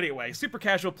 But anyway, super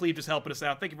casual plebe just helping us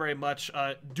out. Thank you very much.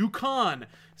 Dukan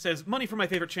says money for my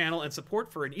favorite channel and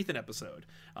support for an Ethan episode.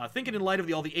 Thinking in light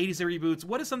of all the 80s reboots,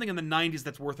 what is something in the 90s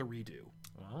that's worth a redo?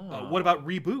 What about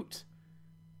Reboot?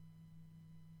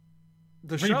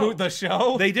 The reboot the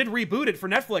show. They did reboot it for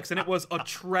Netflix, and it was a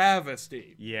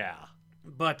travesty. yeah.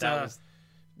 But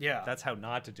yeah, That's how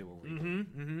not to do a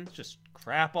reboot. It's just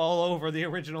crap all over the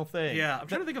original thing. yeah. I'm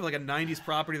trying to think of like a '90s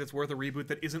property that's worth a reboot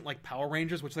that isn't like Power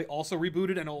Rangers, which they also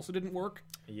rebooted and also didn't work.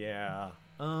 Yeah.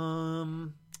 The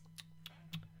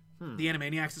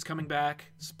Animaniacs is coming back,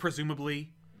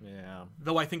 presumably. Yeah.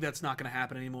 Though I think that's not going to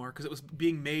happen anymore because it was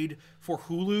being made for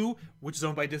Hulu, which is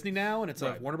owned by Disney now, and it's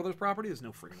a Right. Warner Brothers property. There's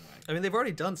no freaking way. I mean, they've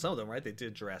already done some of them, right? They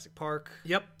did Jurassic Park.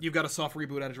 Yep, you've got a soft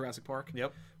reboot out of Jurassic Park.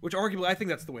 Yep. Which arguably I think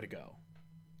that's the way to go.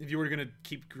 If you were going to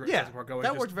keep Yeah. Jurassic Park going, That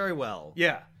just- worked very well.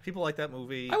 Yeah. People like that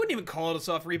movie. I wouldn't even call it a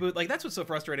soft reboot. Like, that's what's so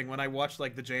frustrating when I watched,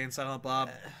 like, the Jay and Silent Bob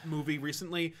movie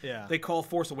recently. Yeah. They call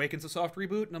Force Awakens a soft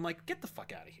reboot, and I'm like, get the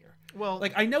fuck out of here. Well-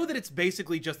 like, I know that it's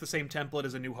basically just the same template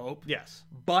as A New Hope. Yes.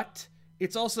 But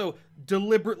it's also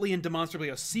deliberately and demonstrably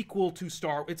a sequel to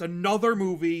Star. It's another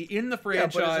movie in the Yeah,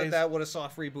 franchise. but isn't that what a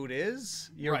soft reboot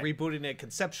is? You're Right. rebooting it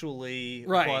conceptually,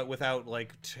 Right. but without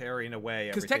like tearing away.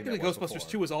 Because Because technically Ghostbusters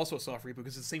 2 is also a soft reboot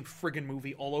because it's the same friggin'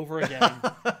 movie all over again.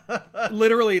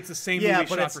 Literally, it's the same yeah, movie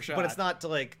but shot it's for shot. but it's not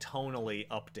like tonally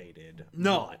updated.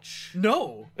 No. much.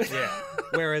 No. Yeah.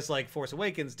 Whereas like Force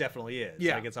Awakens definitely is.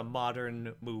 Yeah. Like it's a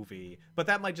modern movie, but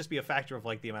that might just be a factor of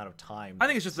like the amount of time. I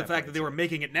think it's just the fact that they were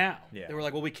making it now. Yeah. They were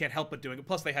like, well, we can't help but doing it.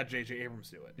 Plus, they had J.J. Abrams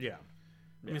do it. Yeah.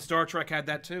 I mean, Star Trek had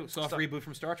that too. Soft reboot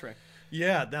from Star Trek.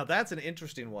 Yeah, now that's an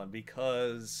interesting one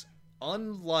because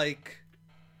unlike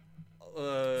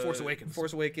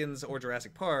Force Awakens or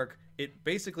Jurassic Park, it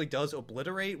basically does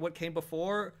obliterate what came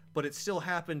before, but it still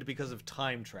happened because of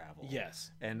time travel.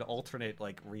 Yes. And alternate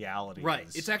like realities. Right.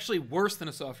 It's actually worse than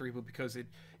a soft reboot because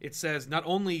it says not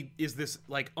only is this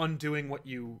like undoing what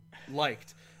you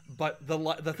liked, but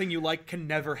the thing you like can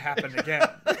never happen again.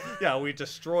 yeah, we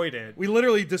destroyed it. We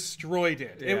literally destroyed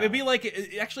it. Yeah. It'd be like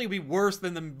it actually would be worse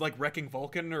than them like wrecking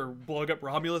Vulcan or blowing up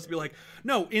Romulus. It'd be like,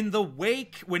 no, in the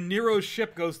wake when Nero's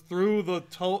ship goes through the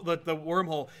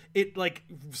wormhole, it like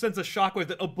sends a shockwave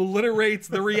that obliterates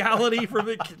the reality from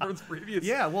the previous.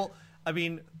 Yeah, well, I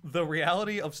mean, the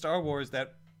reality of Star Wars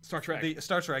that Star Trek.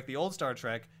 the old Star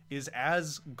Trek, is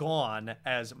as gone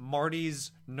as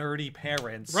Marty's nerdy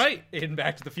parents Right. in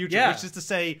Back to the Future, Yeah. which is to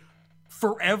say,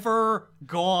 forever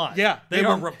gone. Yeah, they they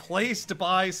were were- replaced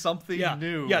by something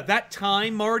new. Yeah, that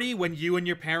time, Marty, when you and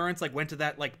your parents like went to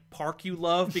that like park you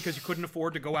love because you couldn't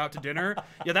afford to go out to dinner.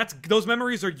 Yeah, those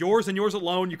memories are yours and yours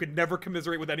alone. You could never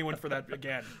commiserate with anyone for that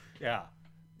again. yeah.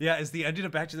 Yeah, is the ending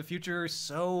of Back to the Future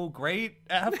so great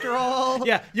after all?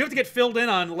 Yeah, you have to get filled in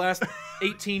on the last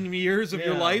 18 years of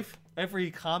your Yeah. life. Every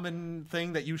common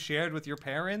thing that you shared with your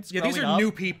parents. Yeah, these growing are up.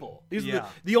 new people. These are Yeah.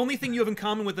 the only thing you have in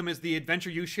common with them is the adventure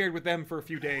you shared with them for a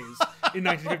few days in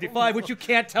 1955, which you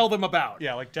can't tell them about.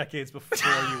 Yeah, like decades before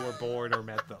you were born or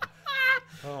met them.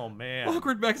 Oh man.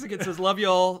 Awkward Mexican says, love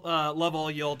y'all, love all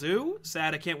y'all do.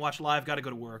 Sad I can't watch live, gotta go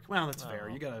to work. Well, that's fair.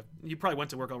 You probably went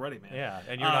to work already, man. Yeah,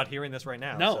 and you're not hearing this right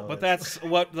now. No, so but that's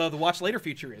what the watch later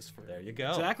feature is for. There you go.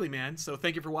 Exactly, man. So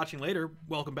thank you for watching later.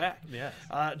 Welcome back. Yes.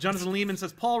 Jonathan Lehman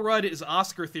says, Paul Rudd is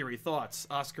Oscar theory. Thoughts?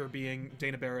 Oscar being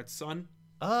Dana Barrett's son?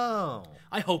 Oh.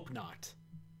 I hope not.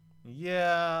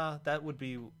 Yeah, that would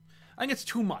be... I think it's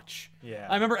too much. Yeah.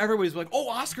 I remember everybody's like, oh,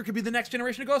 Oscar could be the next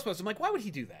generation of Ghostbusters. I'm like, why would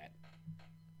he do that?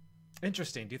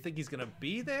 Interesting. Do you think he's going to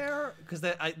be there? Because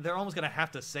they're almost going to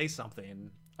have to say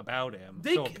something about him.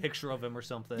 Show a picture of him or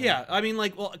something. Yeah, I mean,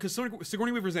 like, well, because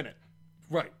Sigourney Weaver's in it.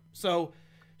 Right. So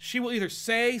she will either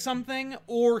say something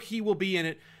or he will be in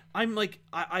it. I'm like,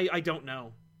 I don't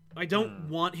know. I don't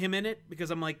want him in it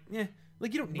because I'm like,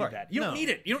 like, you don't need that. You don't need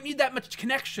it. You don't need that much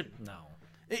connection. No.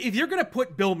 If you're going to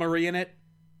put Bill Murray in it,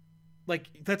 like,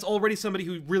 that's already somebody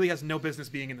who really has no business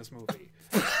being in this movie.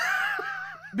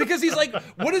 Because he's like,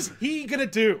 what is he going to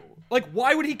do? Like,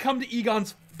 why would he come to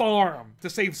Egon's farm to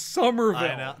save Somerville?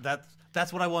 I know.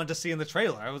 That's what I wanted to see in the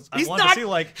trailer. I wanted not, to see,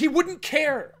 like... He wouldn't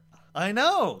care. I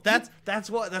know. That's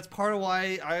part of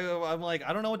why I'm like,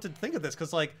 I don't know what to think of this.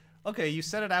 Because, like, okay, you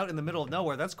set it out in the middle of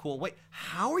nowhere. That's cool. Wait,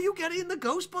 how are you getting the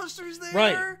Ghostbusters there?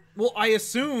 Right. Well, I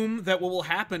assume that what will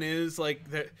happen is, like,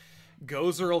 that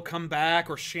Gozer will come back,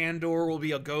 or Shandor will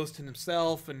be a ghost in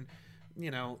himself, and,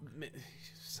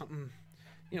 something,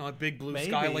 a big blue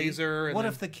sky laser. And what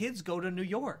if the kids go to New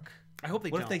York? I hope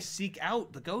they don't. What if they seek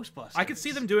out the Ghostbusters? I could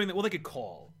see them doing that. Well, they could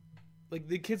call. Like,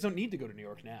 the kids don't need to go to New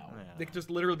York now. Yeah. They could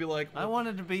just literally be like, I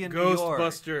wanted to be in New York.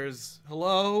 Ghostbusters,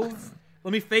 hello?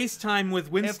 Let me FaceTime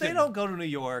with Winston. If they don't go to New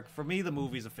York, for me, the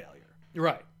movie's a failure.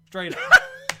 Right. Straight up.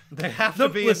 They have to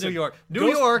be in New York. New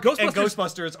York and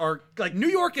Ghostbusters are like... New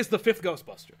York is the fifth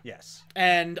Ghostbuster. Yes.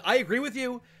 And I agree with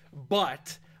you,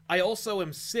 but I also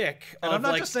am sick of, and I'm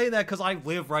not just saying that because I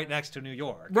live right next to New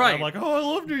York. Right. And I'm like, oh, I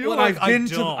love New York.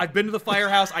 Well, I've been to the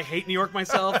Firehouse. I hate New York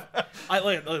myself.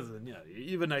 Listen,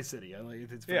 you have a nice city.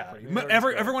 It's pretty.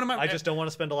 Everyone in my... I just don't want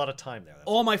to spend a lot of time there.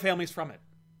 All my family's from it.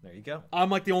 There you go. I'm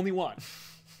like the only one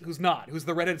who's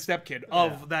the redheaded stepkid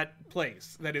of that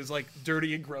place that is like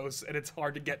dirty and gross, and it's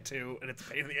hard to get to, and it's a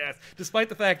pain in the ass, despite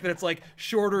the fact that it's like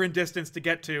shorter in distance to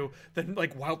get to than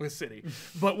like Wild West City.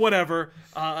 But whatever.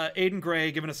 Aiden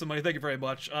Gray giving us some money. Thank you very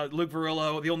much. Luke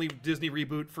Varillo, the only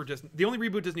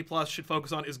reboot Disney Plus should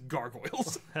focus on is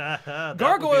Gargoyles. Gargoyles.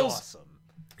 Would be awesome.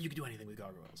 You can do anything with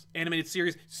Gargoyles. Animated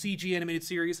series, CG animated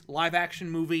series, live action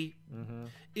movie. Mm-hmm.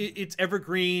 It's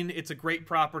evergreen. It's a great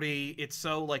property. It's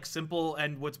so like simple.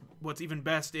 And what's even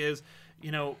best is,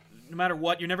 no matter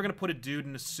what, you're never gonna put a dude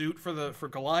in a suit for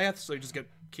Goliath. So you just get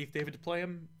Keith David to play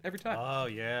him every time. Oh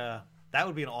yeah, that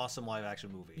would be an awesome live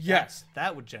action movie. Yes,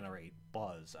 that would generate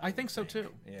buzz. I think so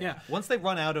too. Yeah. Once they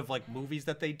run out of like movies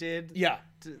that they did. Yeah.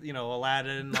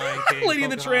 Aladdin, Lion King, Lady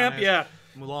and the Tramp. Yeah.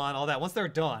 Mulan, all that. Once they're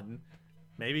done.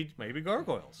 Maybe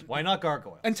Gargoyles. Why not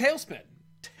Gargoyles? And Tailspin.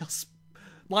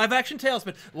 Live action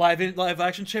Tailspin. Live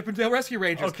action Chip and Dale Rescue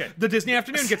Rangers. Okay. The Disney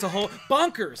Afternoon gets a whole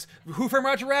Bonkers. Who Framed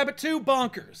Roger Rabbit 2?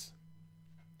 Bonkers.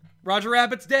 Roger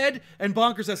Rabbit's dead, and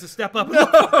Bonkers has to step up.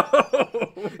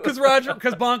 Because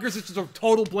Bonkers is just a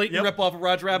total blatant rip-off of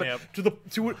Roger Rabbit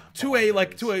to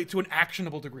an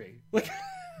actionable degree. Like.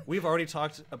 We've already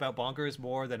talked about Bonkers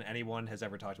more than anyone has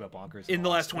ever talked about Bonkers in the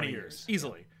last 20 years.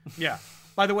 Easily. Yeah.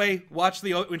 By the way, watch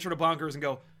the intro to Bonkers and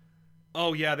go,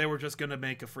 oh yeah, they were just going to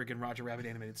make a freaking Roger Rabbit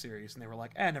animated series. And they were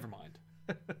like, never mind.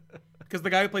 Because the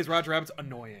guy who plays Roger Rabbit's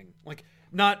annoying. Like,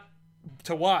 not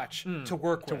to watch, to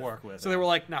work with. So they were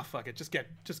like, nah, fuck it. Just get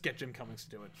Jim Cummings to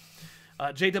do it.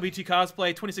 JWT Cosplay,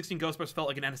 2016 Ghostbusters felt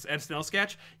like an SNL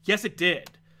sketch. Yes, it did.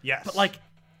 Yes. But like,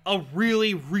 a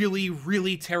really, really,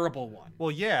 really terrible one.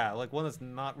 Well, yeah, like one that's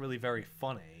not really very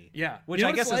funny. Yeah. Which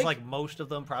I guess is like most of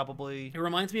them probably. It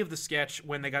reminds me of the sketch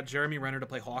when they got Jeremy Renner to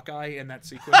play Hawkeye in that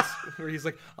sequence where he's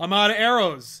like, I'm out of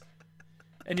arrows.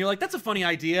 And you're like, that's a funny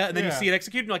idea. And then you see it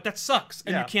executed and you're like, that sucks.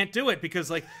 And you can't do it because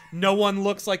like no one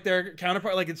looks like their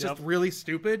counterpart. Like it's just really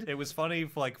stupid. It was funny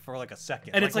for like a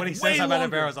second. And it's like when he says I'm out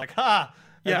of arrows, like, ha!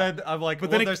 And then I'm like, but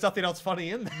then there's something else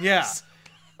funny in this. Yeah.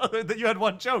 Other than you had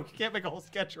one joke. You can't make a whole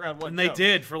sketch around one joke. And they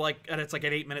did and it's like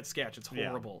an 8-minute sketch. It's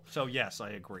horrible. So yes, I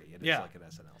agree. It is like an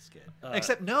SNL skit.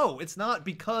 Except no, it's not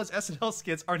because SNL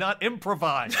skits are not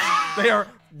improvised. They are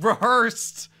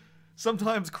rehearsed.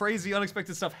 Sometimes crazy,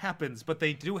 unexpected stuff happens, but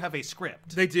they do have a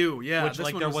script. They do, yeah. Which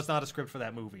there was not a script for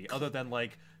that movie, other than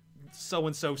like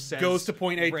so-and-so says goes to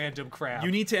point A, random crap.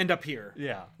 You need to end up here.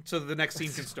 Yeah. So that the next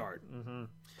scene can start. Mm-hmm.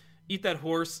 Eat That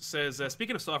Horse says,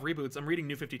 speaking of soft reboots, I'm reading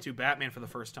New 52 Batman for the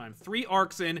first time. 3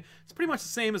 arcs in, it's pretty much the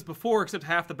same as before, except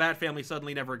half the Bat family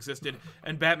suddenly never existed,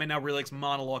 and Batman now really likes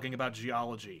monologuing about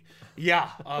geology. Yeah,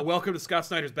 welcome to Scott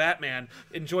Snyder's Batman.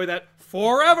 Enjoy that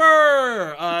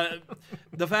forever!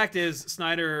 The fact is,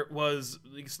 Snyder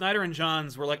and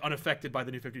Johns were, like, unaffected by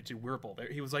the New 52 Whirlpool.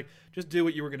 He was like, just do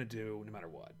what you were gonna do, no matter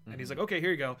what. And he's like, okay,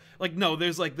 here you go. Like, no,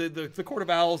 there's, like, the Court of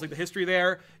Owls, like, the history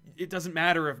there. It doesn't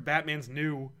matter if Batman's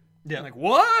new. Yeah. I'm like,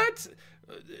 what?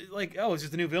 Like, oh, it's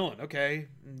just a new villain. Okay.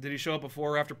 Did he show up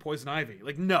before or after Poison Ivy?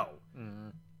 Like, no.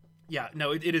 Yeah,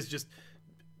 no, it is just...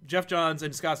 Jeff Johns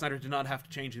and Scott Snyder did not have to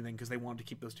change anything because they wanted to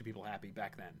keep those two people happy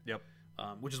back then. Yep.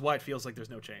 Which is why it feels like there's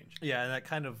no change. Yeah, and that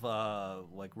kind of,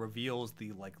 like, reveals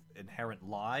the, like, inherent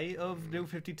lie of New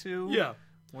 52. Yeah.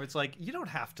 Where it's like, you don't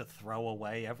have to throw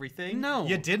away everything. No.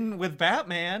 You didn't with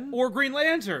Batman. Or Green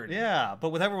Lantern. Yeah,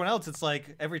 but with everyone else, it's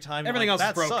like, every time... Everything else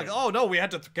is broken. Sucks. Oh, no, we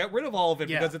had to get rid of all of it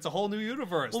because it's a whole new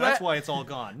universe. Well, that's why it's all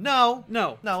gone. No,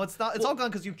 it's not. It's all gone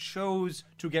because you chose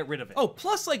to get rid of it. Oh,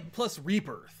 plus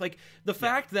Rebirth. Like, the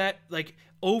fact that, like,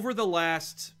 over the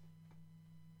last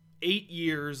 8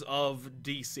 years of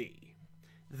DC,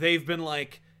 they've been,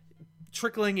 like...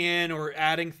 trickling in or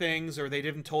adding things, or they've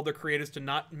even told their creators to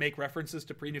not make references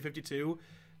to pre-New 52.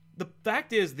 The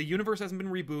fact is, the universe hasn't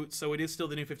been rebooted, so it is still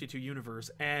the New 52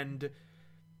 universe, and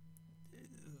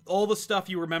all the stuff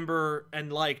you remember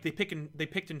and like, they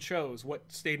picked and chose what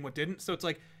stayed and what didn't. So it's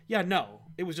like, yeah, no,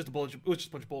 it was just a bunch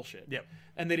of bullshit. Yep.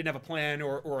 And they didn't have a plan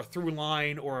or a through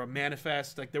line or a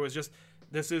manifest. Like, there was just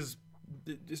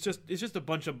it's just a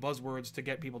bunch of buzzwords to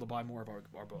get people to buy more of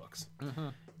our books.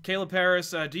 Caleb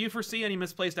Paris, do you foresee any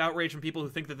misplaced outrage from people who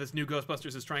think that this new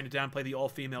Ghostbusters is trying to downplay the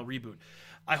all-female reboot?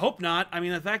 I hope not. I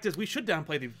mean, the fact is, we should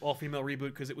downplay the all-female reboot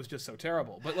because it was just so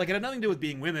terrible. But, like, it had nothing to do with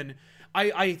being women.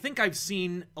 I think I've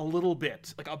seen a little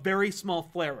bit, like a very small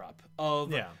flare-up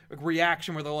of a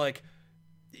reaction where they're like,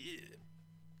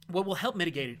 what will help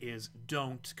mitigate it is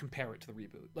don't compare it to the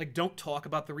reboot. Like, don't talk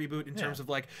about the reboot in terms of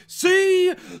like,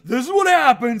 see, this is what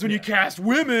happens when you cast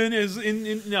women as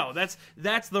in no,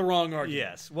 that's the wrong argument.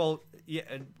 Yes. Well, yeah,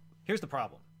 and here's the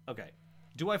problem. Okay.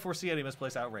 Do I foresee any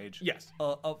misplaced outrage? Yes.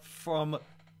 From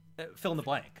fill in the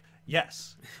blank.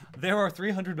 Yes. There are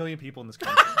 300 million people in this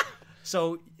country.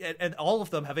 So, and all of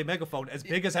them have a megaphone as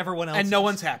big as everyone else. And no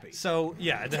one's happy. So,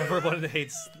 yeah, and everyone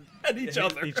hates each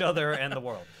other and the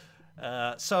world.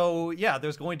 So, yeah,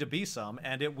 there's going to be some,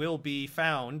 and it will be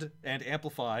found and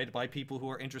amplified by people who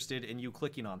are interested in you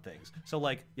clicking on things. So,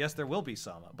 like, yes, there will be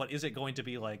some, but is it going to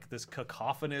be, like, this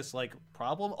cacophonous, like,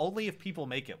 problem? Only if people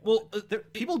make it. Well,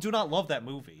 people do not love that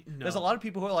movie. No. There's a lot of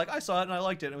people who are like, I saw it and I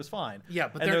liked it and it was fine. Yeah,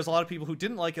 but there's a lot of people who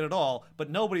didn't like it at all, but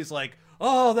nobody's like,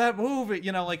 oh, that movie,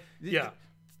 you know, like... Yeah.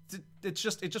 It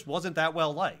just wasn't that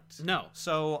well liked. No.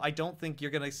 So I don't think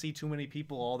you're going to see too many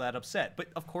people all that upset. But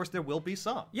of course there will be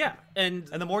some. Yeah. And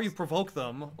the more you provoke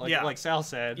them, like Sal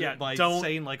said, by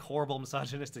saying like horrible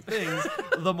misogynistic things,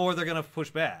 the more they're going to push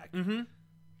back. Mm-hmm.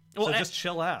 So well, just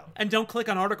chill out. And don't click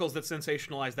on articles that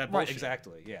sensationalize that bullshit. Right,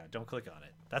 exactly. Yeah, don't click on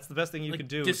it. That's the best thing you can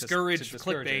do. Discourage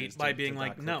clickbait by being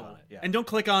like, no. And don't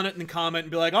click on it and comment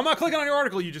and be like, I'm not clicking on your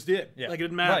article you just did. Yeah. Like, it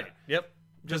didn't matter. Right. Yep.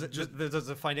 There's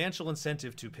a financial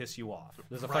incentive to piss you off.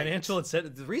 There's a financial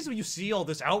incentive. The reason you see all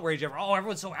this outrage,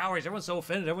 everyone's so outraged, everyone's so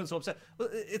offended, everyone's so upset.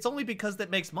 It's only because that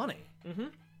makes money. Mm-hmm.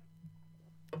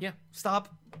 Yeah.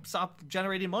 Stop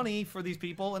generating money for these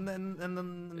people, and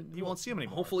then you won't see them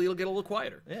anymore. Hopefully, it'll get a little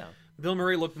quieter. Yeah. Bill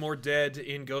Murray looked more dead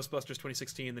in Ghostbusters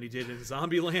 2016 than he did in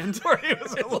Zombieland, where he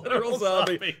was a literal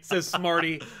zombie. Says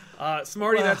Smarty.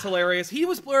 Smarty, that's hilarious. He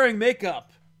was wearing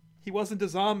makeup. He wasn't a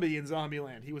zombie in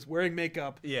Zombieland. He was wearing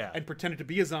makeup and pretended to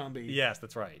be a zombie. Yes,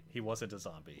 that's right. He wasn't a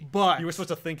zombie. But you were supposed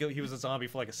to think he was a zombie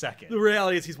for like a second. The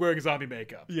reality is he's wearing zombie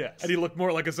makeup. Yes. And he looked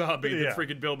more like a zombie than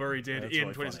freaking Bill Murray did in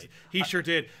 2016. He sure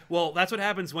did. Well, that's what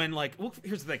happens when, like, well,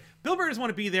 here's the thing. Bill Murray doesn't want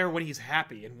to be there when he's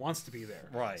happy and wants to be there.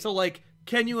 Right. So, like,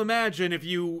 can you imagine if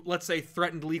you, let's say,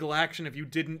 threatened legal action if you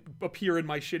didn't appear in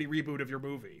my shitty reboot of your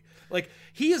movie? Like,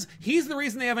 he's the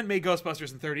reason they haven't made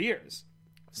Ghostbusters in 30 years.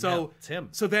 So it's him.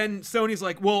 So then Sony's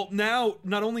like, well, now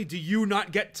not only do you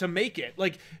not get to make it,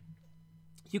 like,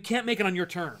 you can't make it on your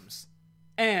terms,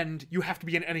 and you have to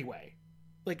be in it anyway.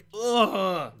 Like,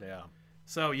 ugh. Yeah.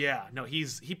 So yeah, no, he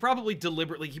probably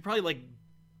like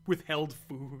withheld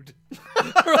food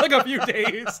for like a few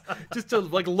days just to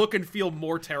like look and feel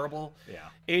more terrible. Yeah.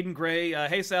 Aiden Gray,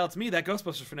 hey Sal, it's me, that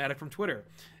Ghostbusters fanatic from Twitter.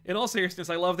 In all seriousness,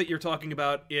 I love that you're talking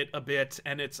about it a bit,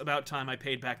 and it's about time I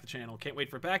paid back the channel. Can't wait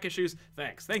for back issues.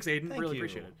 Thanks, Aiden. Really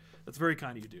appreciate it. That's very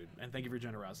kind of you, dude, and thank you for your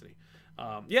generosity.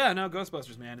 Yeah, no,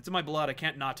 Ghostbusters, man, it's in my blood. I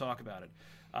can't not talk about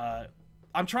it.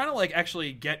 I'm trying to like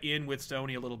actually get in with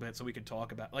Sony a little bit so we can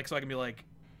talk about so I can be like,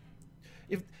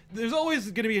 if there's always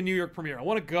going to be a New York premiere, I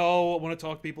want to go. I want to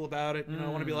talk to people about it. You know, I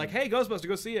want to be like, hey, Ghostbusters,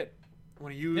 go see it. I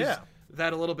want to use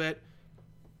that a little bit.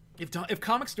 If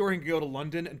Comic Story can go to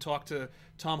London and talk to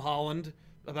Tom Holland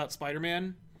about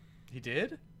Spider-Man, he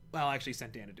did. Well, actually, he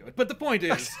sent Dan to do it. But the point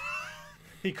is,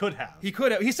 he could have.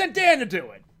 He sent Dan to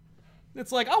do it.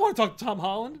 It's like, I want to talk to Tom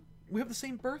Holland. We have the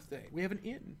same birthday. We have an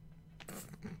in.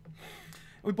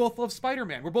 We both love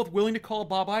Spider-Man. We're both willing to call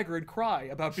Bob Iger and cry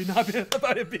about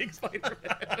him being Spider-Man.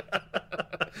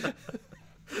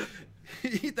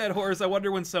 Eat that horse. I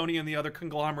wonder when Sony and the other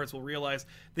conglomerates will realize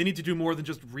they need to do more than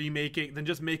just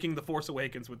making The Force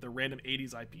Awakens with their random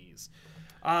 80s IPs.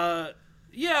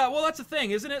 Yeah, well, that's the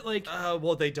thing, isn't it? Like,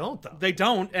 well, they don't, though. They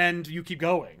don't, and you keep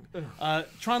going.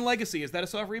 Tron Legacy, is that a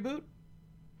soft reboot?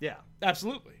 Yeah.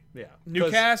 Absolutely. Yeah. New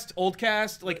cast, old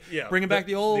cast, like bringing back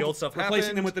the old stuff,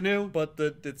 replacing them with the new. But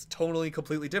it's totally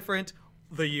completely different.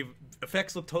 The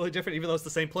effects look totally different, even though it's the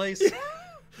same place.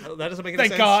 That doesn't make any sense.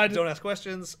 Thank God. Don't ask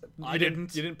questions. I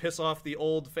didn't. You didn't piss off the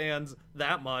old fans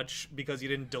that much because you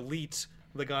didn't delete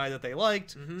the guy that they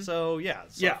liked. So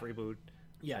soft reboot.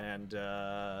 Yeah, and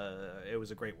it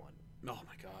was a great one. Oh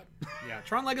my God. Yeah,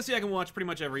 Tron Legacy I can watch pretty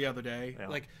much every other day. Yeah.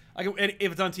 Like, and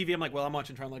if it's on TV, I'm like, well, I'm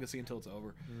watching Tron Legacy until it's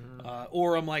over.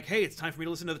 Or I'm like, hey, it's time for me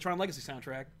to listen to the Tron Legacy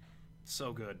soundtrack.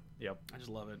 So good. Yep. I just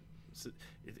love it.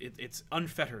 It's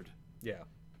unfettered. Yeah.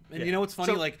 And you know what's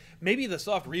funny? Like, maybe the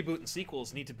soft reboot and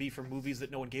sequels need to be for movies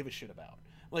that no one gave a shit about.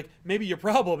 Like, maybe your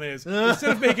problem is,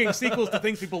 instead of making sequels to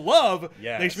things people love,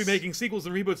 they should be making sequels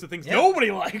and reboots to things nobody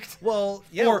liked. Well,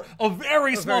 yeah. Or a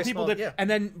very small people did, yeah. and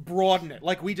then broaden it,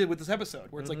 like we did with this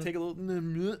episode, where it's like, take a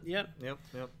little... Yep.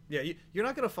 Yeah, you're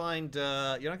not going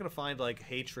to find, like,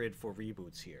 hatred for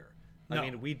reboots here. No. I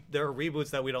mean, there are reboots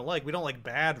that we don't like. We don't like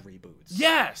bad reboots.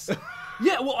 Yes!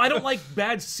 Yeah, well, I don't like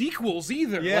bad sequels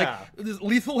either. Yeah. Like,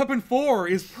 Lethal Weapon 4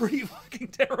 is pretty fucking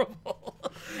terrible.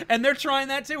 And they're trying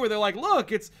that too, where they're like,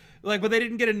 look, it's like, but they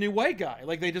didn't get a new white guy.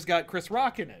 Like, they just got Chris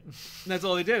Rock in it. And that's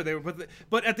all they did.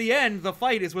 But at the end, the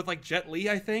fight is with, like, Jet Li,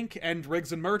 I think, and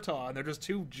Riggs and Murtaugh. And they're just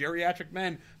two geriatric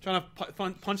men trying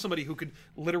to punch somebody who could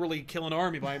literally kill an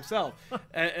army by himself.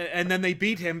 And then they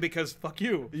beat him because fuck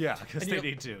you. Yeah, because they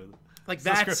need to. Like,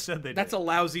 that's a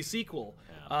lousy sequel.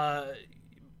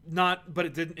 Yeah. But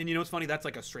it didn't. And you know what's funny? That's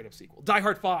like a straight up sequel. Die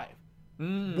Hard 5,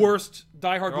 worst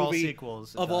Die Hard movie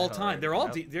sequels of all time. They're all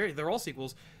they're all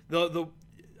sequels.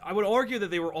 I would argue that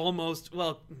they were almost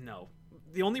no.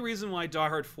 The only reason why Die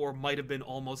Hard 4 might have been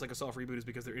almost like a soft reboot is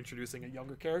because they're introducing a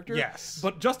younger character. Yes.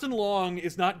 But Justin Long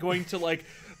is not going to like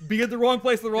be at the wrong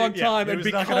place at the wrong time and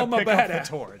become a badass.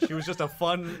 Torch. He was just a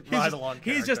fun ride-along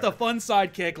character. He's just a fun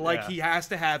sidekick like he has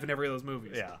to have in every of those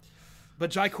movies. Yeah. But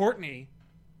Jai Courtney...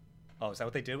 Oh, is that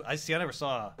what they did? I never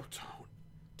saw...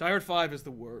 Die Hard 5 is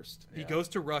the worst. Yeah. He goes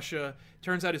to Russia.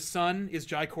 Turns out his son is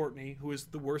Jai Courtney, who is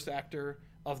the worst actor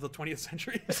of the 20th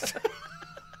century.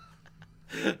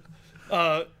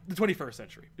 The 21st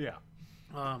century. Yeah.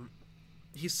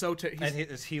 He's so... and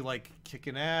is he, like,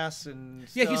 kicking ass and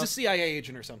stuff? Yeah, he's a CIA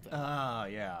agent or something.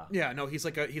 Yeah. Yeah, no, he's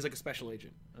like a special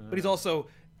agent. But he's also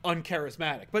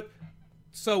uncharismatic. But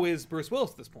so is Bruce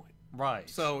Willis at this point. Right.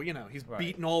 So, you know, he's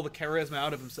beaten all the charisma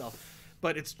out of himself.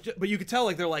 But but you could tell,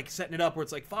 like, they're, like, setting it up where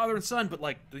it's, like, father and son, but,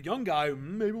 like, the young guy,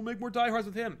 maybe we'll make more Die Hards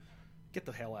with him. Get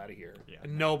the hell out of here. Yeah.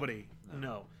 And nobody.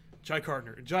 No. Jai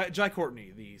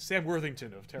Courtney, the Sam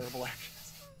Worthington of terrible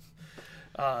actions.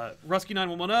 Rusky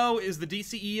 9110, is the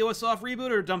DCEU a soft reboot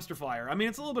or a dumpster fire? I mean,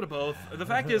 it's a little bit of both. The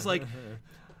fact is, like,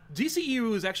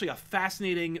 DCEU is actually a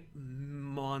fascinating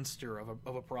monster of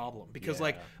a problem. Because,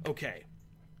 like, okay,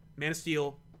 Man of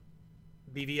Steel,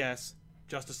 BVS,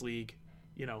 Justice League,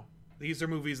 you know, these are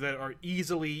movies that are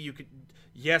easily,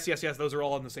 yes, those are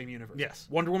all in the same universe. Yes.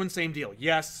 Wonder Woman, same deal.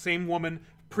 Yes, same woman,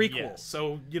 prequel. Yes.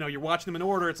 So, you know, you're watching them in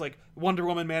order. It's like Wonder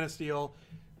Woman, Man of Steel,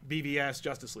 BVS,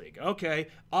 Justice League. Okay.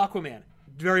 Aquaman,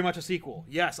 very much a sequel.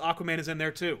 Yes, Aquaman is in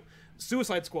there too.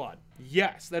 Suicide Squad,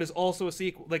 yes, that is also a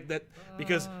sequel. Like that,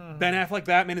 because Ben Affleck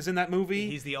Batman is in that movie.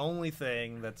 He's the only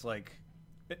thing that's like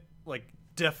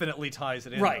definitely ties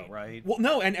it in, right? Though, right? Well,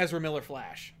 no, and Ezra Miller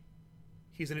Flash.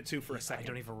 He's in it too for a second. I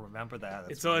don't even remember that.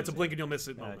 It's a blink and you'll miss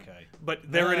it moment. Okay. But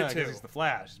they're in it too. He's the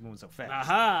Flash. He's moving so fast.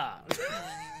 Aha!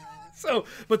 So,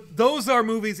 but those are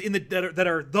movies that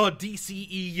are the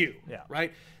DCEU. Yeah.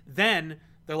 Right? Then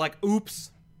they're like,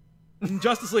 oops. In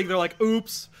Justice League, they're like,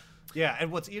 oops. Yeah,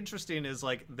 and what's interesting is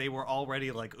like they were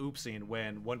already like oopsing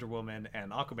when Wonder Woman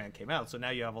and Aquaman came out. So now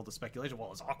you have all the speculation.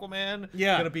 Well, is Aquaman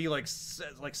gonna be like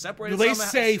separated? They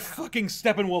somehow? say fucking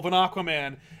Steppenwolf and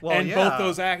Aquaman, and both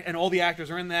those and all the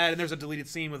actors are in that. And there's a deleted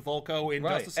scene with Volko in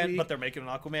Justice League. But they're making an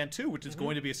Aquaman 2, which is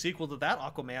going to be a sequel to that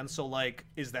Aquaman. So like,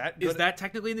 is that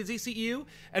technically in the DCEU?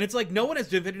 And it's like no one has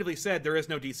definitively said there is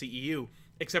no DCEU,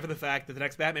 except for the fact that the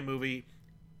next Batman movie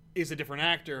is a different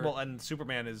actor. Well, and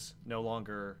Superman is no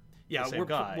longer the same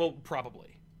guy. Well,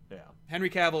 probably. Yeah. Henry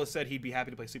Cavill has said he'd be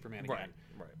happy to play Superman again.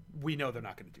 Right. We know they're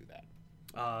not going to do that.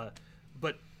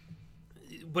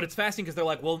 But it's fascinating because they're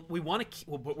like, well, we want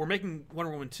to, but we're making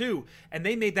Wonder Woman 2, and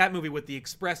they made that movie with the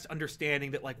expressed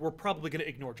understanding that like we're probably going to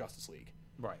ignore Justice League.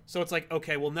 Right. So it's like,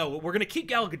 okay, well, no, we're going to keep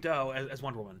Gal Gadot as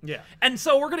Wonder Woman. Yeah. And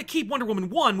so we're going to keep Wonder Woman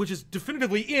 1, which is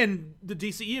definitively in the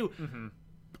DCU. Mm-hmm.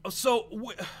 So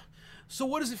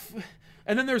what is it?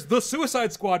 And then there's the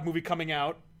Suicide Squad movie coming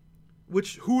out,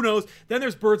 which who knows? Then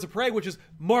there's Birds of Prey, which is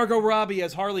Margot Robbie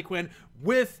as Harley Quinn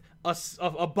with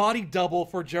a body double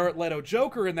for Jared Leto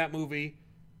Joker in that movie.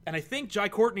 And I think Jai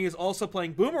Courtney is also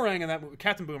playing Boomerang in that movie,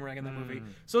 Captain Boomerang in that movie.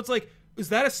 So it's like, is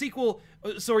that a sequel?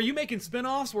 So are you making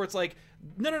spin-offs where it's like,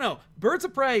 no. Birds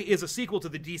of Prey is a sequel to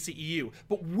the DCEU,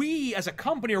 but we as a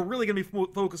company are really going to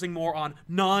be focusing more on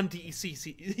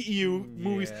non-DCEU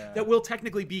movies that will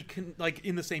technically be like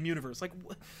in the same universe. Like,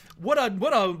 what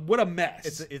a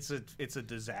mess! It's a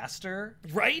disaster,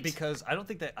 right? Because I don't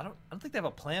think they have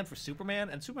a plan for Superman,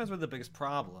 and Superman's really the biggest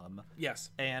problem. Yes,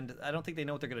 and I don't think they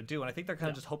know what they're going to do, and I think they're kind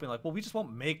of just hoping like, well, we just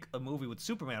won't make a movie with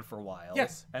Superman for a while,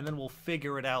 and then we'll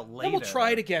figure it out later. Then we'll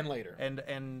try it again later.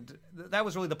 And that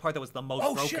was really the part that was the most.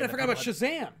 Oh shit! I forgot about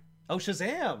Shazam. Oh,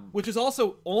 Shazam! Which is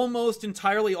also almost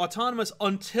entirely autonomous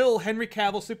until Henry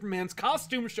Cavill Superman's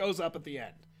costume shows up at the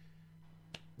end.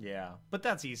 Yeah, but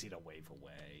that's easy to wave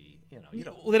away. You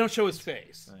don't. Well, they don't show his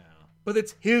face. Yeah. But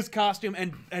it's his costume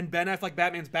and Ben Affleck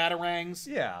Batman's batarangs.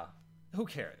 Yeah. Who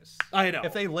cares? I know.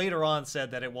 If they later on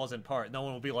said that it wasn't part, no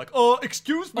one will be like, "Oh,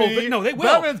 excuse me." Oh, but no, they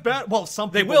will. Batman's Well,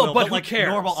 some people will, but who like cares?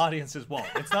 normal audiences won't.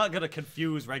 It's not going to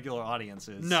confuse regular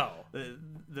audiences. No.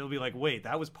 They'll be like, "Wait,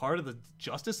 that was part of the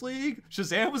Justice League?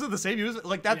 Shazam was in the same universe?"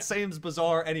 Like that seems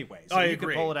bizarre anyway. So you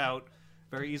agree. can pull it out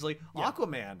very easily. Yeah.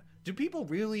 Aquaman. Do people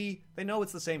really? They know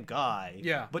it's the same guy.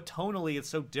 Yeah. But tonally, it's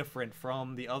so different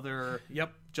from the other.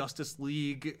 Yep. Justice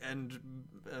League and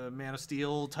Man of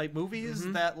Steel type movies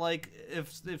that like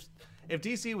if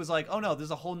DC was like, oh no,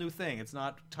 there's a whole new thing, it's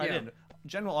not tied in,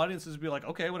 general audiences would be like,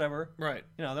 okay, whatever, right?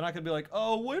 They're not gonna be like,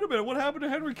 oh wait a minute, what happened to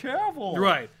Henry Cavill?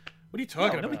 Right. What are you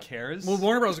talking about? Nobody cares. Well,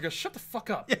 Warner Bros. are going, shut the fuck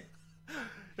up. Yeah.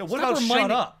 What about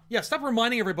shut up? Yeah, stop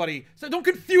reminding everybody. Don't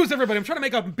confuse everybody. I'm trying to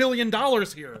make $1 billion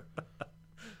here.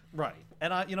 Right.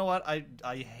 And you know what?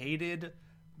 I hated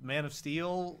Man of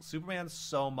Steel, Superman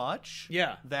so much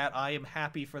that I am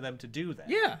happy for them to do that.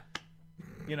 Yeah.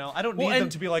 I don't need them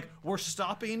to be like, we're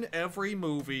stopping every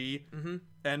movie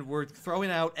and we're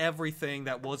throwing out everything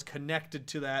that was connected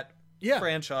to that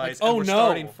franchise and we're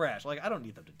starting fresh. Like, I don't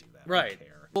need them to do that. Right. I don't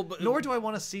care. Well, nor do I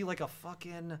want to see like a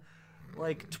fucking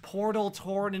like portal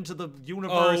torn into the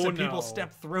universe and people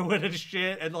step through it and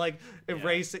shit and like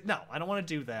erase it. No, I don't want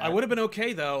to do that. I would have been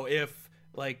okay though if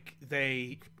like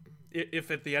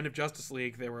if at the end of Justice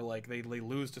League they were like they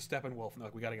lose to Steppenwolf and they're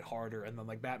like, we got to get harder, and then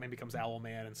like Batman becomes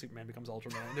Owlman and Superman becomes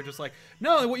Ultraman, and they're just like,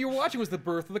 no, what you were watching was the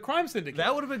birth of the crime syndicate.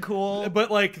 That would have been cool,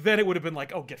 but like then it would have been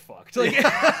like, oh, get fucked. Like, it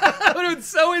would have been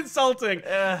so insulting.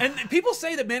 And people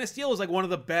say that Man of Steel is like one of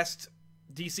the best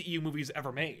DCEU movies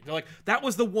ever made. They're like, that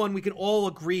was the one we can all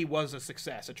agree was a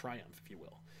success, a triumph, if you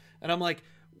will. And I'm like,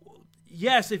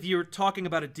 yes, if you're talking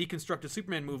about a deconstructed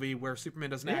Superman movie where Superman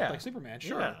doesn't act like Superman,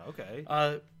 sure. Yeah,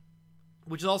 okay.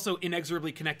 Which is also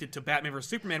inexorably connected to Batman vs.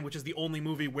 Superman, which is the only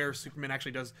movie where Superman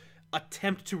actually does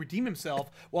attempt to redeem himself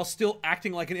while still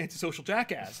acting like an antisocial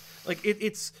jackass. Like,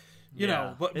 it's... You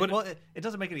know, but it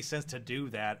doesn't make any sense to do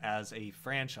that as a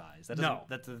franchise. That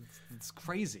doesn't, it's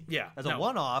crazy. Yeah, as a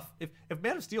one-off. If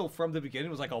Man of Steel from the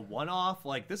beginning was like a one-off,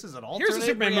 like this is an Here's alternate a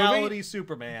Superman reality movie.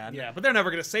 Superman. Yeah, but they're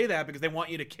never going to say that because they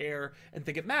want you to care and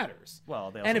think it matters.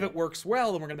 Well, and if it works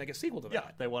well, then we're going to make a sequel to that.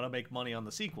 Yeah, they want to make money on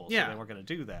the sequel, so they weren't going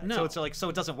to do that. No. So it's like, so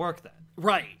it doesn't work then.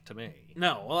 Right. To me.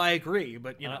 No, well, I agree,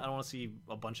 but you know, I don't want to see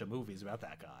a bunch of movies about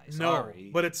that guy.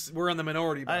 Sorry. No, but we're in the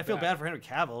minority. I feel bad for Henry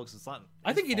Cavill because it's not.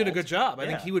 I think he did a good job. I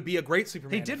think he would be a great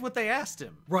Superman. He did what they asked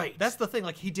him. Right. That's the thing.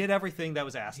 Like, he did everything that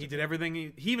was asked. He did everything.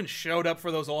 He even showed up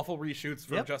for those awful reshoots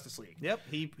from Justice League. Yep.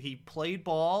 He played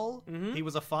ball. He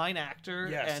was a fine actor.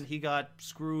 Yes. And he got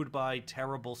screwed by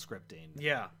terrible scripting.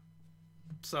 Yeah.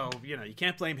 So, you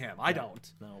can't blame him. I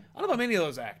don't. No. I don't know about many of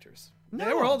those actors. No,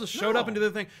 they were all just showed up no. and did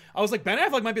the thing. I was like, Ben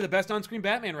Affleck might be the best on-screen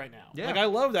Batman right now. Yeah. Like, I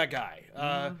love that guy.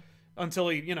 Until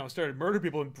he, started murdering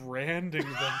people and branding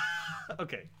them.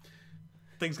 Okay.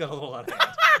 Things got a little out of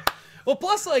hand. Well,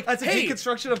 plus, like, That's a hey,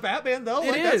 deconstruction of Batman, though.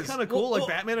 It That's is. kind of cool. Well,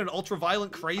 Batman in an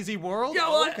ultra-violent, crazy world. yeah,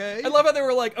 well, okay. I love how they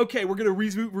were like, okay, we're gonna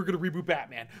reboot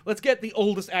Batman. Let's get the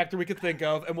oldest actor we could think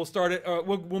of, and we'll start it.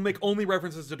 We'll make only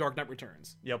references to Dark Knight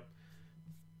Returns. Yep.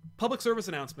 Public service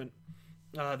announcement.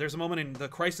 There's a moment in the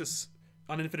Crisis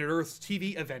on Infinite Earths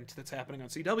TV event that's happening on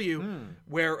CW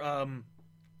where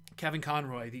Kevin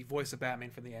Conroy, the voice of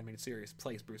Batman from the animated series,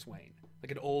 plays Bruce Wayne,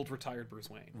 like an old retired Bruce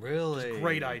Wayne. Really?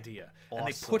 Great idea. Awesome.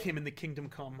 And they put him in the Kingdom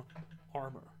Come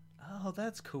armor. Oh,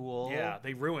 that's cool. Yeah,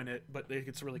 they ruin it, but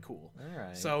it's really cool. All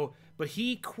right. So, but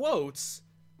he quotes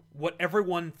what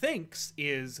everyone thinks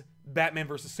is Batman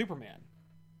versus Superman,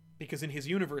 because in his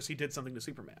universe he did something to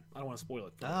Superman. I don't want to spoil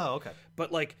it for you. Oh, okay.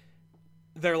 But like,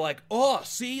 they're like, oh,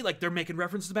 see, like they're making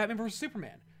references to Batman versus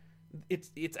Superman.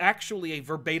 It's actually a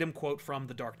verbatim quote from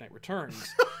The Dark Knight Returns,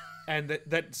 and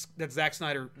that Zack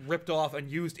Snyder ripped off and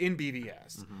used in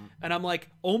BVS. And I'm like,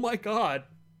 oh my god,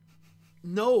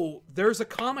 no, there's a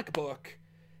comic book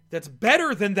that's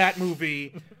better than that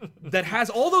movie that has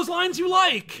all those lines you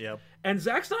like. Yep. And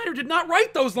Zack Snyder did not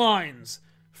write those lines.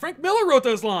 Frank Miller wrote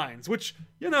those lines, which,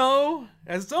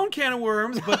 has its own can of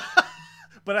worms, but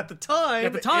But at the time,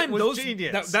 it was those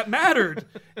genius. that mattered.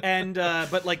 And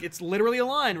but like it's literally a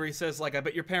line where he says like, "I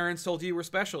bet your parents told you were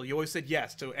special. You always said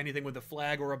yes to anything with a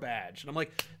flag or a badge." And I'm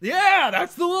like, "Yeah,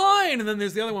 that's the line." And then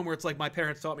there's the other one where it's like, "My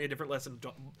parents taught me a different lesson: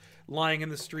 lying in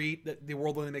the street. That the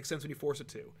world only makes sense when you force it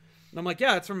to." And I'm like,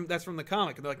 "Yeah, that's from the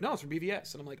comic." And they're like, "No, it's from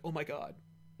BVS." And I'm like, "Oh my god."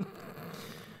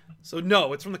 So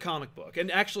no, it's from the comic book,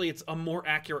 and actually, it's a more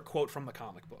accurate quote from the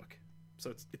comic book.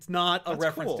 So it's not a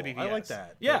reference cool. to BVS. I like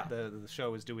that. Yeah, the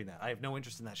show is doing that. I have no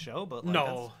interest in that show, but like,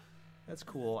 no, that's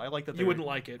cool. I like that. You wouldn't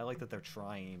like it. I like that they're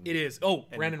trying. it is. Oh,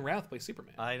 Brandon Routh plays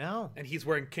Superman, I know. and he's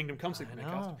wearing Kingdom Come Superman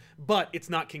know. costume. But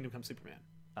it's not Kingdom Come Superman.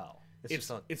 Oh, It's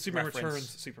just a Superman reference. Returns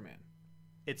Superman.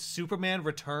 It's Superman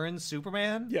Returns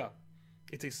Superman. Yeah,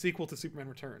 it's a sequel to Superman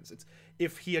Returns. It's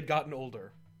if he had gotten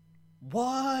older.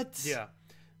 What? Yeah.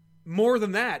 More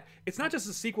than that, it's not just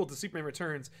a sequel to Superman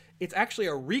Returns, it's actually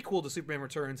a requel to Superman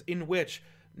Returns in which,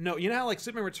 you know how like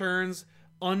Superman Returns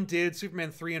undid Superman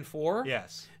 3 and 4?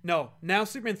 Yes. No, now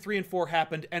Superman 3 and 4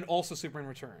 happened and also Superman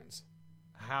Returns.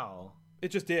 How? It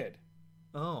just did.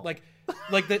 Oh. Like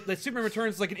the Superman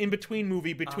Returns is like an in-between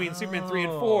movie between Superman 3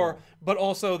 and 4, but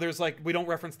also there's like, we don't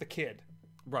reference the kid.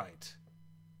 Right.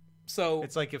 So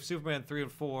It's like if Superman 3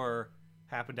 and 4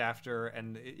 happened after,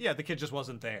 and the kid just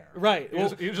wasn't there. right. He Well,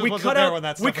 just we wasn't cut there out when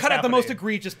that we stuff was cut out the most happening.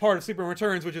 egregious part of Superman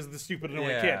Returns, which is the stupid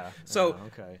annoying kid. So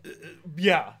okay.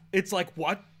 yeah, it's like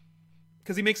what?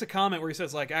 Because he makes a comment where he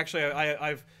says like, actually,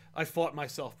 I've fought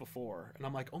myself before, and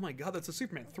I'm like, oh my god, that's a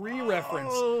Superman 3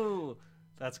 reference. Oh,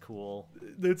 that's cool.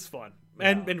 It's fun.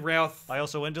 And Routh, I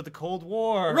also ended the Cold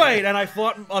War. right? And I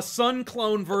fought a sun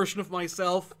clone version of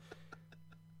myself.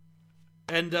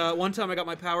 And one time I got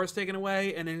my powers taken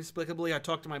away, and inexplicably I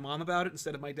talked to my mom about it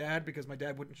instead of my dad because my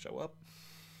dad wouldn't show up.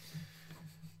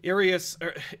 Arius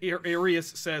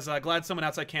says, glad someone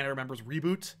outside Canada remembers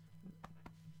Reboot.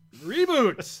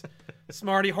 Reboot!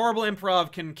 Smarty, horrible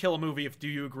improv can kill a movie if do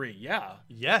you agree? Yeah.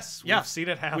 Yes. Yeah. We've seen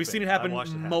it happen. We've seen it I happen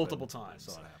watched it multiple happen. times.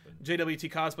 I saw it happen.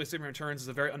 JWT Cosplay Superman Returns is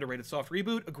a very underrated soft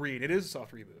reboot. Agreed. It is a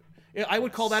soft reboot. I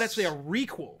would call that actually a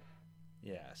requel.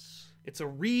 Yes. It's a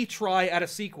retry at a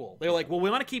sequel. They're like, well, we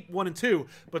want to keep 1 and 2,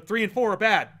 but 3 and 4 are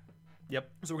bad. Yep.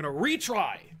 So we're going to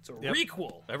retry. It's a Yep.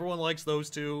 requel. Everyone likes those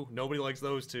two. Nobody likes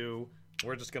those two.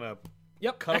 We're just gonna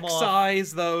Yep. Cut 'em off.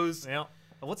 Excise those. Yeah.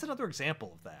 What's another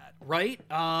example of that? Right?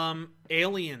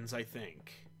 Aliens, I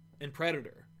think. And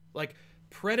Predator. Like,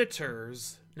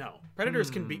 Predators... No. Predators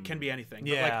can be anything.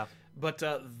 Yeah. But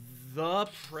the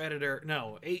Predator...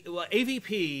 No.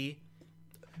 AVP...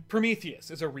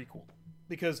 Prometheus is a requel.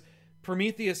 Because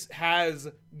Prometheus has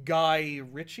Guy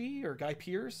Ritchie or Guy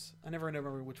Pearce. I never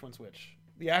remember which one's which.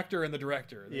 The actor and the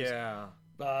director. There's,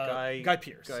 Guy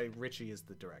Pearce. Guy Ritchie is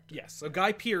the director. Yes. So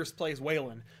Guy Pearce plays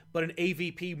Wayland, but an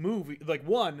AVP movie, like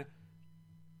one,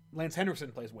 Lance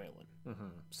Henriksen plays Wayland. Mm-hmm.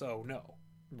 So no.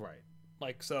 Right.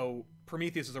 Like, so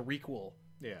Prometheus is a requel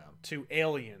Yeah. to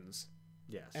Aliens.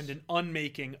 Yes. And an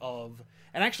unmaking of...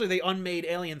 And actually they unmade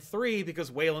Alien 3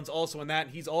 because Wayland's also in that,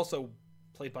 and he's also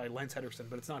played by Lance Henriksen,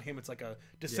 but it's not him, it's like a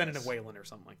descendant of Wayland or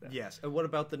something like that. Yes. And what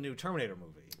about the new Terminator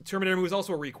movie? Terminator movie is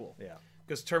also a requel. Yeah.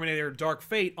 Because Terminator Dark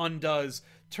Fate undoes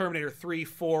Terminator 3,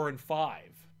 4, and 5.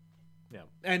 Yeah.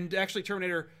 And actually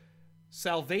Terminator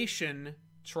Salvation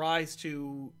tries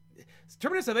to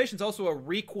Terminator Salvation is also a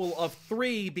requel of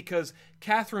 3 because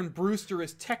Catherine Brewster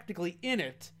is technically in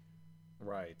it.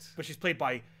 Right. But she's played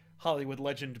by Hollywood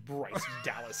legend Bryce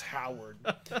Dallas Howard.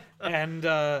 And,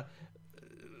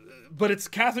 but it's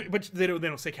Catherine, but they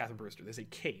don't say Catherine Brewster. They say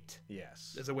Kate.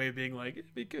 Yes. As a way of being like,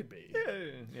 it could be.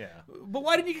 Yeah. But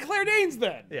why didn't you get Claire Danes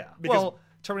then? Yeah. Because, well,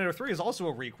 Terminator 3 is also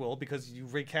a requel because you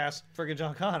recast friggin'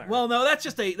 John Connor. well, no, that's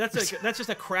just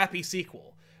a crappy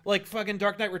sequel. Like fucking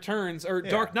Dark Knight Returns or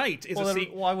Dark Knight is a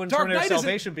sequel. Why wouldn't Terminator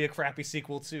Salvation be a crappy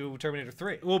sequel to Terminator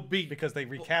 3? Well, because they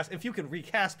recast. If you can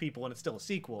recast people and it's still a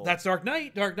sequel, that's Dark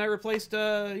Knight. Dark Knight replaced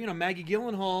Maggie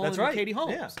Gyllenhaal and Katie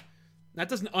Holmes. Yeah. That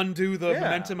doesn't undo the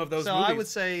momentum of those movies. I would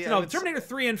say Terminator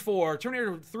 3 and 4,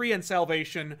 Terminator 3 and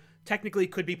Salvation technically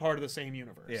could be part of the same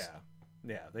universe.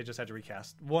 Yeah, they just had to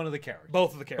recast one of the characters.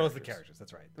 Both of the characters. Both the characters.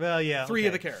 That's right. Well, yeah, 3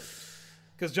 of the characters.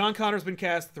 Because John Connor's been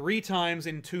cast 3 times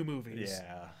in 2 movies.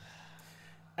 Yeah.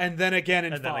 And then again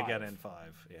in 5. And then again in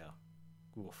 5,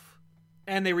 yeah. Oof.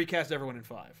 And they recast everyone in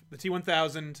 5. The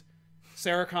T-1000,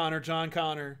 Sarah Connor, John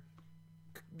Connor,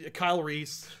 Kyle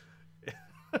Reese.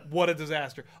 What a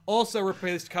disaster. Also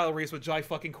replaced Kyle Reese with Jai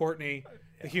fucking Courtney,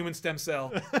 the human stem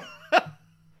cell.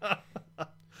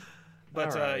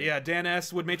 But right. Dan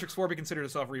S. Would Matrix 4 be considered a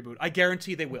soft reboot? I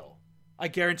guarantee they will. I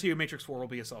guarantee you Matrix 4 will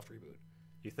be a soft reboot.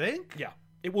 You think? Yeah.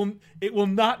 It will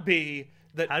not be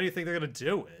that. How do you think they're going to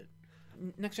do it?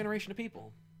 Next generation of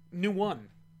people. New one.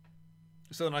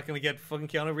 So they're not going to get fucking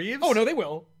Keanu Reeves? Oh, no, they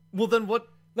will. Well, then what?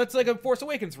 That's like a Force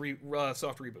Awakens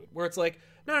soft reboot, where it's like,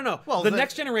 no. Well, the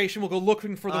next generation will go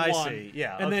looking for the one. I see,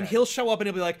 yeah. And then he'll show up and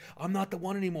he'll be like, I'm not the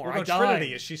one anymore. I died.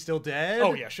 Trinity, is she still dead?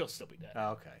 Oh, yeah, she'll still be dead.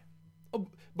 Oh, okay.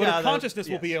 But her consciousness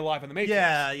will be alive in the Matrix.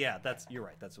 Yeah, you're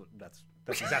right. That's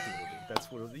exactly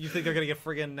what it'll be. You think they're going to get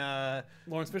friggin'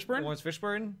 Lawrence Fishburne? Lawrence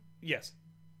Fishburne? Yes.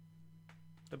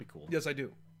 That'd be cool. Yes, I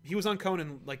do. He was on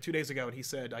Conan like 2 days ago, and he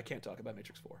said, I can't talk about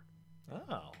Matrix 4.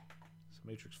 Oh. So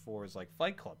Matrix 4 is like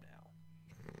Fight Club now.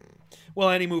 Well,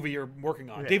 any movie you're working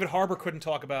on. Yeah. David Harbour couldn't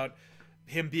talk about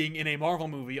him being in a Marvel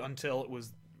movie until it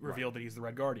was revealed that he's the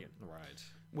Red Guardian. Right.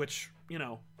 Which,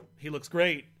 he looks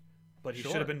great, but he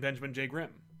should have been Benjamin J.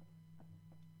 Grimm.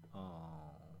 Oh.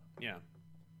 Yeah.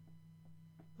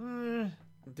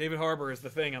 David Harbour is the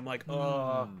thing. I'm like,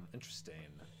 interesting.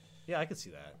 Yeah, I could see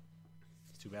that.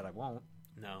 It's too bad I won't.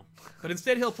 No. But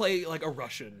instead he'll play like a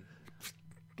Russian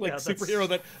superhero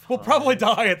that will fine. probably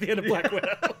die at the end of Black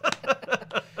Widow.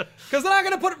 Because they're not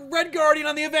going to put Red Guardian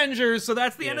on the Avengers, so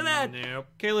that's the end of that. Nope.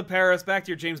 Caleb Paris, back to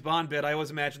your James Bond bit. I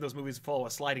always imagine those movies follow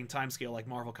a sliding timescale like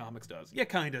Marvel Comics does. Yeah,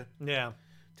 kind of. Yeah.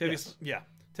 Tevye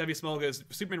Smolga is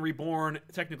Superman Reborn,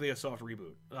 technically a soft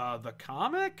reboot. The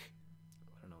comic?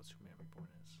 I don't know what Superman Reborn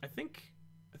is. I think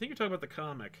you're talking about the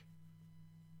comic.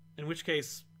 In which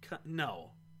case,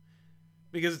 no.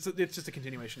 Because it's just a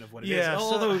continuation of what it is.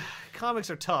 Although comics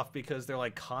are tough because they're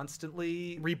like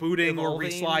constantly rebooting evolving. or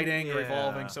resliding or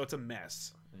evolving, so it's a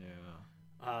mess.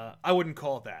 Yeah. I wouldn't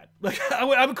call it that. Like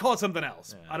I would call it something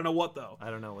else. Yeah. I don't know what though. I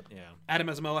don't know what. Yeah. Adam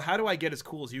Asamoah, how do I get as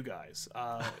cool as you guys?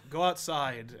 Go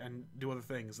outside and do other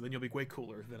things, and then you'll be way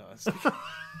cooler than us.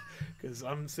 Because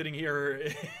I'm sitting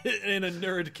here in a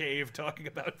nerd cave talking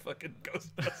about fucking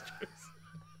Ghostbusters.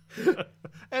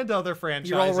 And other franchises.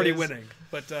 You're already winning,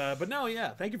 but no,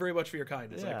 thank you very much for your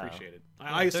kindness. I appreciate it.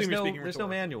 I assume you're speaking. There's no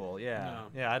manual. Yeah,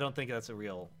 I don't think that's a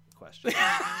real question.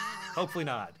 Hopefully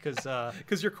not,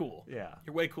 because you're cool. Yeah,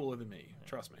 you're way cooler than me.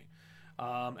 Trust me.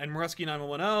 And Morusky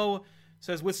 9110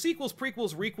 says, with sequels,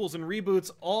 prequels, requels, and reboots,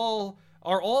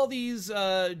 are all these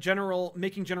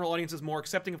making general audiences more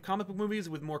accepting of comic book movies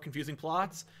with more confusing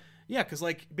plots? Yeah, because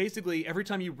like basically every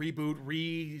time you reboot,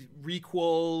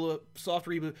 requel, soft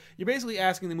reboot, you're basically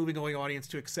asking the movie-going audience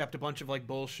to accept a bunch of like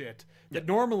bullshit that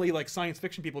normally like science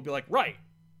fiction people would be like, right,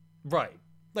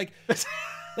 like,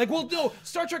 well, no,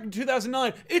 Star Trek in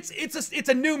 2009, it's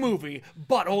a new movie,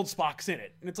 but old Spock's in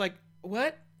it, and it's like,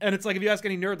 what? And it's like if you ask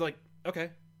any nerd, they're like, okay,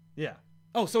 yeah.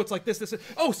 Oh, so it's like this.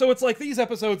 Oh, so it's like these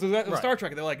episodes of Star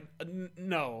Trek. And they're like,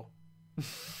 no.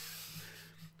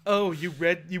 Oh, you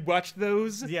watched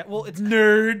those? Yeah, well, it's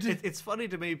nerd. It's funny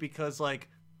to me because like,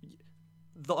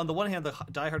 on the one hand, the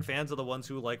diehard fans are the ones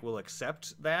who like will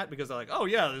accept that because they're like, oh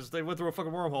yeah, they went through a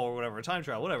fucking wormhole or whatever, time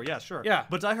travel, whatever. Yeah, sure. Yeah.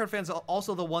 But diehard fans are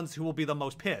also the ones who will be the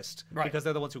most pissed because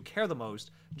they're the ones who care the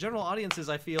most. General audiences,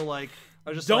 I feel like,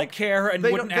 are just don't care and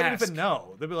they wouldn't ask. They don't even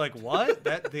know. They'll be like, what?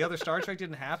 That the other Star Trek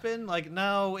didn't happen? Like,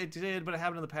 no, it did, but it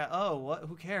happened in the past. Oh, what?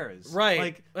 Who cares? Right.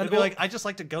 Like, they'll be like, I just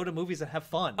like to go to movies and have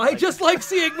fun. I just like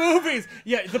seeing movies.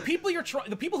 Yeah, the people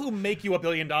who make you $1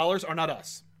 billion are not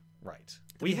us. Right.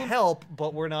 We help,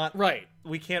 but we're not. Right.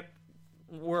 We can't.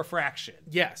 We're a fraction.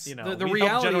 Yes. You know, the we reality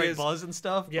help generate is buzz and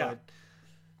stuff. Yeah.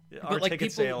 But Our like, ticket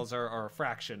people- sales are a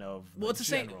fraction of the Well, it's the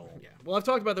general. same. Yeah. Well, I've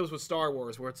talked about this with Star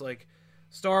Wars, where it's like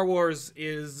Star Wars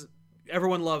is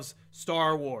everyone loves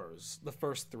Star Wars, the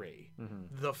first three,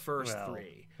 the first Well,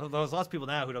 three. There's lots of people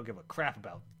now who don't give a crap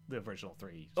about the original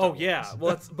 3. Oh yeah,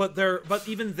 well, but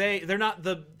even they're not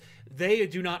the. They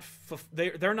do not.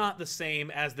 They're not the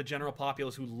same as the general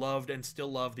populace who loved and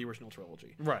still love the original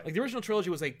trilogy. Right. Like the original trilogy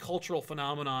was a cultural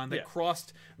phenomenon that Yeah.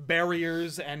 crossed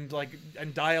barriers and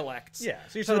dialects. Yeah,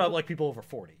 so you're talking about like people over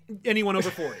 40. Anyone over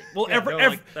 40. Well, Yeah, they were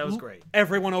like, that was great.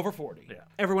 Everyone over 40. Yeah.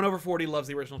 Everyone over 40 loves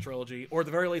the original trilogy, or at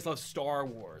the very least loves Star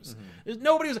Wars. Mm-hmm. There's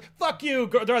nobody who's like, fuck you,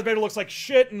 Darth Vader looks like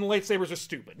shit and lightsabers are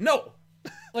stupid. No.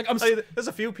 Like, There's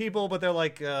a few people, but they're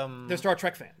like, they're Star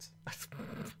Trek fans.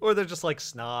 or they're just like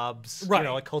snobs, Right. You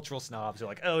know, like cultural snobs. Who are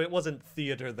like, oh, it wasn't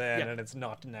theater then, Yeah. and it's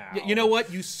not now. You know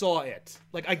what? You saw it.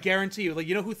 Like, I guarantee you. Like,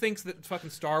 you know who thinks that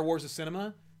fucking Star Wars is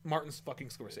cinema? Martin fucking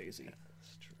Scorsese.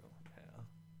 That's true.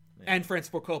 Yeah. And Francis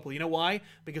Ford Coppola. You know why?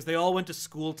 Because they all went to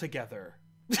school together.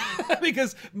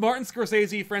 Because Martin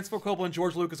Scorsese, Francis Ford Coppola, and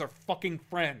George Lucas are fucking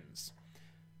friends.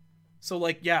 So,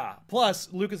 like, yeah.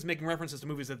 Plus, Lucas is making references to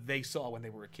movies that they saw when they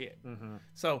were a kid.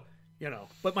 So, you know.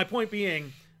 But my point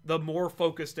being, the more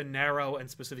focused and narrow and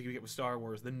specific you get with Star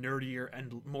Wars, the nerdier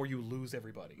and more you lose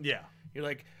everybody. Yeah. You're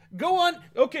like, go on,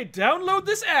 okay, download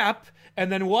this app,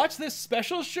 and then watch this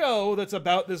special show that's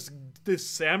about this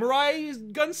samurai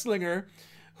gunslinger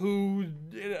who,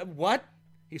 what?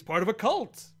 He's part of a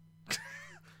cult.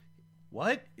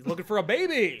 What? He's looking for a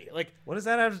baby. Like, What does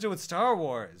that have to do with Star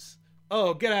Wars?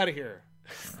 oh, get out of here.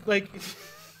 Like,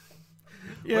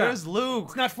 yeah. Where's Luke?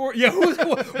 It's not for, yeah,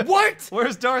 what?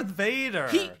 Where's Darth Vader?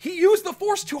 He used the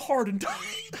Force too hard and died.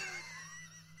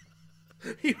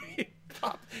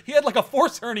 he had like a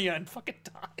Force hernia and fucking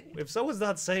died. If someone's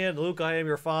not saying, Luke, I am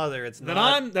your father, it's Then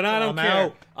not. I don't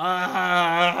care.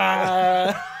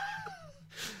 out.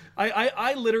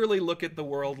 I literally look at the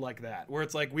world like that, where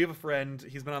it's like, we have a friend,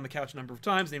 he's been on the couch a number of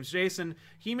times, name's Jason.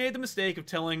 He made the mistake of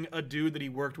telling a dude that he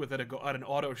worked with at an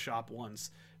auto shop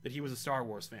once that he was a Star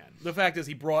Wars fan. The fact is,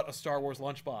 he brought a Star Wars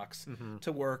lunchbox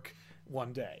to work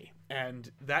one day,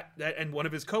 and and one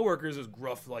of his coworkers is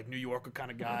gruff, like New Yorker kind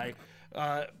of guy.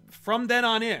 From then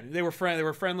on in, they were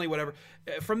friendly, whatever.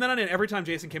 From then on in, every time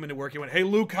Jason came into work, he went, "Hey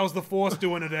Luke, how's the Force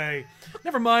doing today?"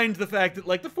 Never mind the fact that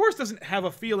like the Force doesn't have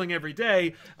a feeling every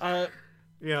day.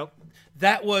 Yep.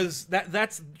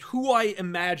 That's who I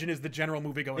imagine is the general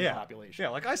moviegoing Yeah. population. Yeah,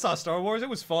 like I saw Star Wars, it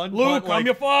was fun. Luke, but, like, I'm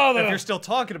your father. If you're still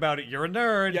talking about it, you're a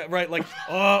nerd. Yeah, right. Like,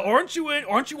 aren't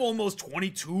you almost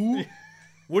 22?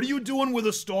 What are you doing with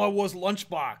a Star Wars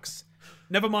lunchbox?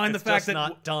 Never mind It's the fact just that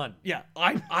not done. yeah,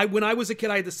 I when I was a kid,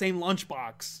 I had the same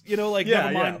lunchbox. You know, like Yeah,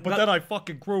 never mind. But then I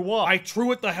fucking grew up. I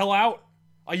threw it the hell out.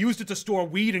 I used it to store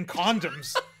weed and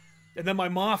condoms, and then my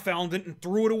ma found it and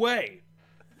threw it away.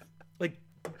 Like,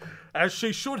 As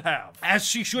she should have. as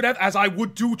she should have, as I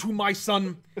would do to my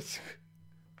son.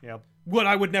 Yep. But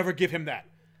I would never give him that.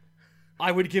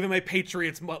 I would give him a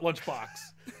Patriots lunchbox.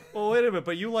 Well, wait a minute,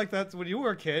 but you like that when you were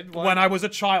a kid. Why? When I was a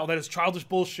child, that is childish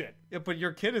bullshit. Yeah, but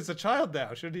your kid is a child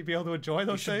now. Shouldn't he be able to enjoy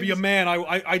those Should things? be a man.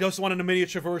 I just wanted a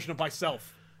miniature version of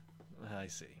myself. I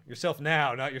see. Yourself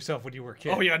now, not yourself when you were a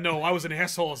kid. Oh yeah, no, I was an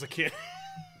asshole as a kid.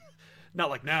 Not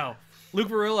like now. Luke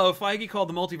Varillo, Feige called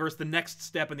the multiverse the next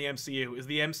step in the MCU. Is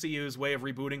the MCU's way of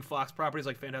rebooting Fox properties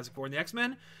like Fantastic Four and the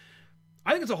X-Men?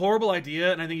 I think it's a horrible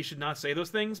idea, and I think you should not say those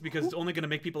things because it's only going to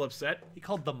make people upset. He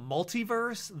called the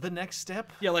multiverse the next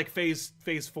step. Yeah, like phase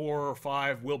 4 or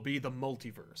 5 will be the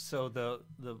multiverse. So the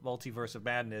multiverse of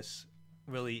madness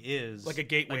really is Like a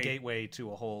gateway.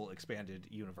 to a whole expanded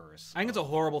universe. I think it's a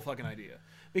horrible fucking idea.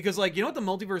 Because, like, you know what the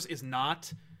multiverse is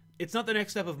not? It's not the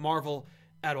next step of Marvel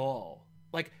at all.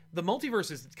 Like, the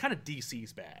multiverse is kind of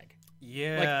DC's bag.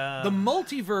 Yeah. Like, the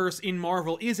multiverse in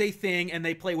Marvel is a thing, and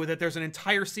they play with it. There's an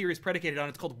entire series predicated on it.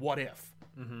 It's called What If,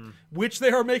 which they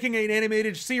are making an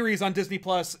animated series on Disney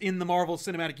Plus in the Marvel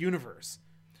Cinematic Universe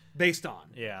based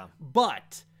on. Yeah.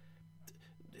 But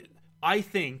I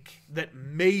think that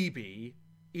maybe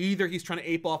either he's trying to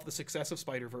ape off the success of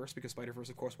Spider-Verse, because Spider-Verse,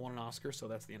 of course, won an Oscar, so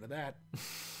that's the end of that.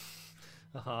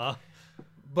 Uh-huh.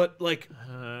 But, like,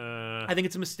 I think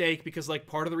it's a mistake because, like,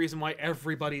 part of the reason why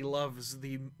everybody loves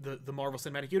the Marvel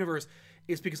Cinematic Universe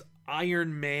is because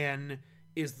Iron Man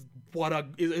is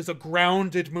a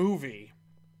grounded movie.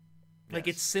 Like,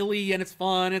 Yes. it's silly and it's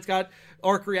fun. It's got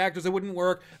arc reactors that wouldn't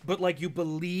work, but, like, you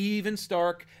believe in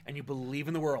Stark and you believe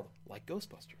in the world, like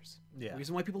Ghostbusters. Yeah. The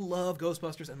reason why people love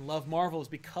Ghostbusters and love Marvel is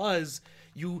because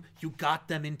you got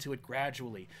them into it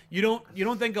gradually. You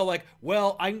don't then go like,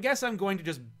 well, I guess I'm going to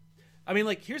just. I mean,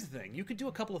 like, here's the thing. You could do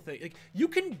a couple of things. Like, you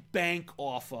can bank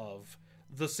off of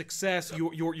the success,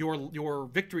 your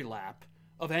victory lap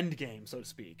of Endgame, so to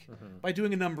speak, by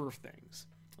doing a number of things.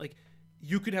 Like,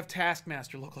 you could have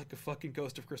Taskmaster look like a fucking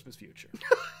Ghost of Christmas Future.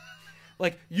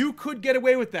 Like, you could get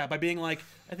away with that by being like,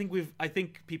 I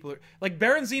think people are like,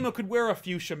 Baron Zemo could wear a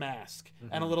fuchsia mask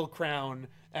and a little crown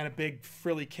and a big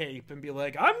frilly cape and be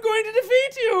like, I'm going to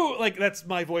defeat you. Like, that's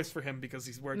my voice for him because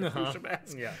he's wearing a fuchsia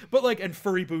mask. Yeah. But like, and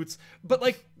furry boots. But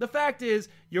like, the fact is,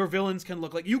 your villains can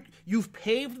look like you've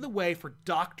paved the way for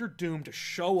Doctor Doom to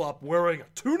show up wearing a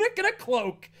tunic and a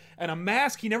cloak and a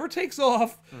mask he never takes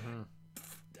off.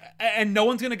 And no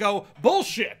one's gonna go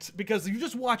bullshit because you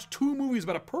just watched 2 movies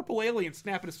about a purple alien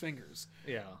snapping his fingers.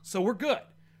 Yeah. So we're good.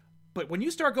 But when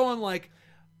you start going like,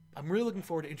 I'm really looking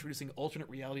forward to introducing alternate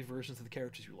reality versions of the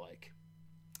characters you like,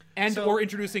 and or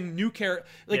introducing new characters.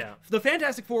 Like, the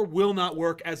Fantastic Four will not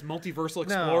work as multiversal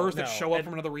explorers that show up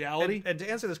from another reality. And to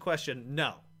answer this question,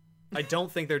 no, I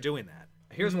don't think they're doing that.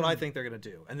 Here's what I think they're going to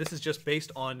do. And this is just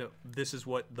based on this is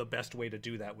what the best way to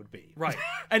do that would be. Right.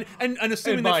 and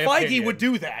assuming that Feige would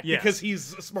do that because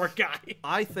he's a smart guy.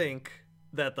 I think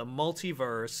that the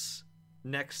multiverse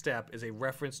next step is a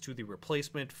reference to the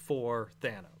replacement for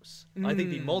Thanos. I think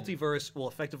the multiverse will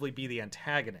effectively be the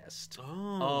antagonist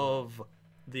of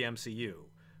the MCU.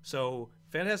 So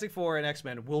Fantastic Four and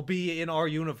X-Men will be in our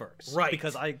universe. Right.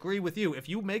 Because I agree with you. If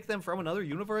you make them from another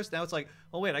universe, now it's like,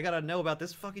 oh, wait, I got to know about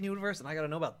this fucking universe, and I got to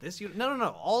know about this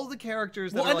No. All the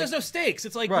characters that and there's no stakes.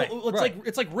 It's like,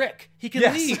 it's like Rick. He can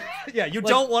Yes. leave. Yeah, you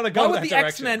don't want to go that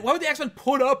direction. Why would the X-Men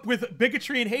put up with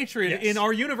bigotry and hatred in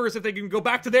our universe if they can go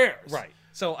back to theirs? Right.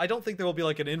 So I don't think there will be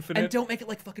like an infinite... And don't make it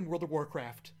like fucking World of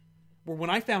Warcraft, where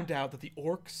when I found out that the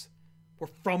orcs were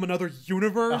from another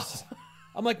universe...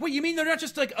 I'm like, wait, you mean they're not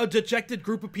just like a dejected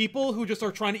group of people who just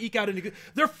are trying to eke out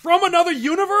they're from another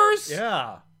universe?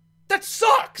 Yeah. That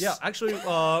sucks! Yeah, actually,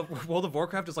 World of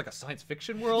Warcraft is like a science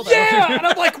fiction world. Yeah! And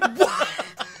I'm like, what?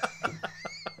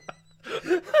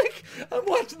 Like, I'm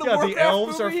watching the Warcraft the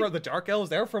elves movie. are from the Dark Elves.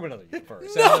 They're from another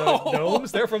universe. No! And the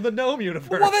gnomes, they're from the gnome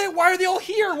universe. Well, why are they all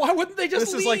here? Why wouldn't they just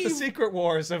This leave? is like the Secret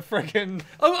Wars of freaking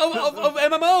of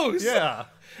MMOs. Yeah.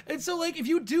 And so, like, if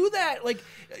you do that, like,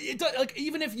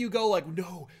 even if you go, like,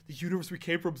 no, the universe we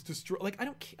came from is destroyed. Like, I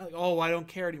don't care. Like, I don't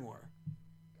care anymore.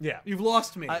 Yeah. You've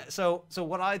lost me. So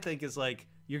what I think is, like,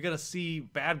 you're going to see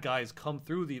bad guys come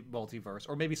through the multiverse,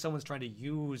 or maybe someone's trying to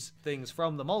use things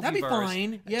from the multiverse That'd be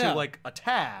fine. Yeah. to, like,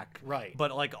 attack. Right.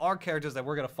 But, like, our characters that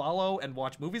we're going to follow and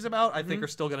watch movies about, I think are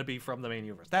still going to be from the main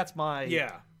universe. That's my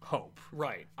hope.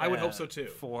 Right. I would hope so, too.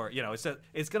 For, you know,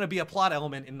 it's going to be a plot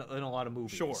element in a lot of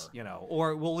movies. Sure. You know,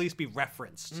 or it will at least be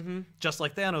referenced. Just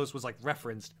like Thanos was, like,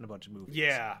 referenced in a bunch of movies.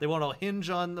 Yeah. They won't all hinge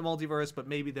on the multiverse, but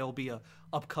maybe there'll be a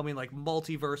upcoming, like,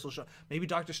 multiversal show. Maybe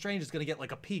Doctor Strange is going to get,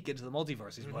 like, a peek into the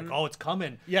multiverse. He's like, oh, it's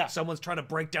coming. Yeah. Someone's trying to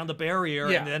break down the barrier,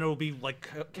 and then it'll be, like,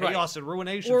 chaos and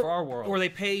ruination or, for our world. Or they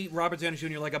pay Robert Downey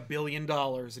Jr. like $1 billion,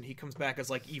 and he comes back as,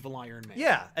 like, evil Iron Man.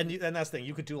 Yeah, and that's the thing.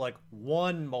 You could do, like,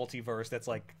 one multiverse that's,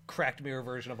 like, cracked mirror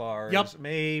version of ours. Yep.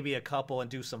 Maybe a couple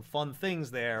and do some fun things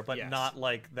there, but not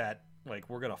like that. Like,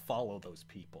 we're gonna follow those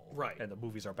people, right? And the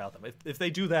movies are about them. If they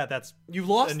do that, that's you've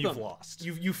lost. Then them. you've lost.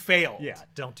 You failed. Yeah,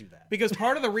 don't do that. Because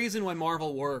part of the reason why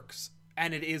Marvel works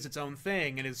and it is its own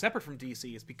thing and is separate from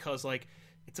DC is because, like,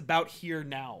 it's about here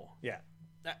now. Yeah.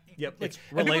 Yep, it's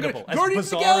relatable.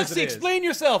 Guardians of the Galaxy, explain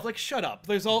yourself. Like, shut up.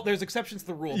 There's exceptions to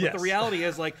the rule, but the reality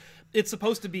is, like, it's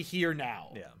supposed to be here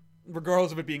now. Yeah.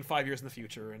 Regardless of it being 5 years in the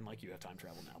future, and, like, you have time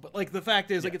travel now. But, like, the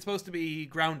fact is, like, it's supposed to be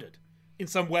grounded in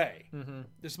some way.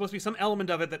 There's supposed to be some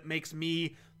element of it that makes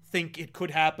me think it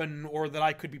could happen or that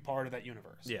I could be part of that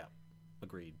universe. Yeah,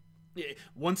 agreed.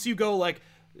 Once you go, like,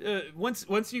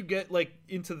 once you get, like,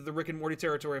 into the Rick and Morty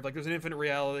territory of, like, there's an infinite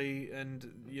reality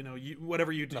and, you know,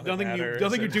 whatever you do,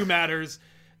 nothing you do matters,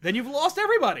 then you've lost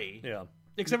everybody. Yeah.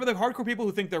 Except for the hardcore people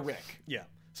who think they're Rick. Yeah.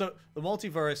 So the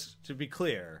multiverse, to be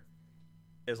clear,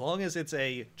 as long as it's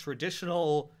a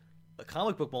traditional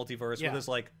comic book multiverse where there's,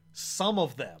 like, some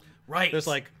of them. Right. There's,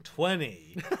 like,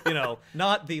 20. You know,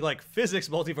 not the, like, physics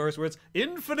multiverse where it's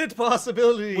infinite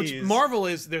possibilities. Which Marvel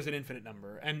is, there's an infinite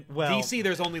number. And DC,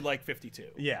 there's only, like,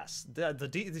 52. Yes. The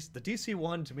DC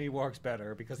one, to me, works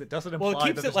better because it doesn't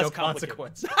imply that there's less no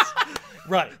consequences.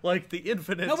 Right. Like, the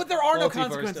infinite No, but there are no multiverse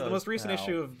consequences. The most recent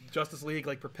issue of Justice League,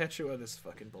 like, Perpetua, this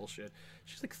fucking bullshit.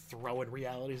 She's, like, throwing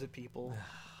realities at people.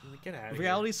 Like, get out of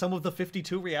here. Some of the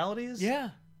 52 realities? Yeah.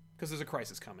 Because there's a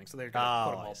crisis coming, so they're going to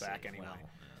put them all back anyway. Wow.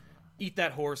 Eat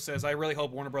That Horse says, I really hope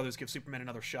Warner Brothers gives Superman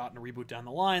another shot in a reboot down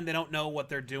the line. They don't know what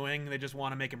they're doing. They just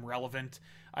want to make him relevant.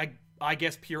 I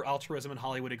guess pure altruism and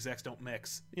Hollywood execs don't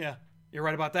mix. Yeah, you're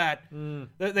right about that.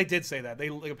 They did say that.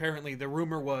 They, like, apparently the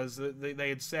rumor was they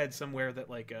had said somewhere that,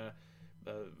 like,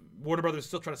 Warner Brothers is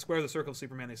still trying to square the circle of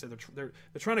Superman. They said they're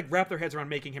trying to wrap their heads around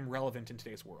making him relevant in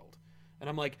today's world. And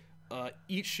I'm like,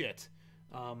 eat shit.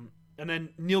 And then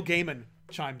Neil Gaiman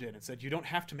chimed in and said, you don't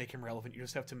have to make him relevant. You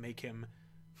just have to make him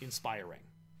inspiring.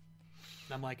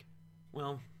 And I'm like,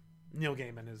 well, Neil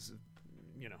Gaiman is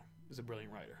a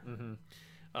brilliant writer.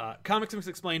 Comics Mix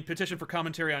Explained, petition for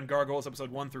commentary on Gargoyles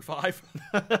episode 1 through 5.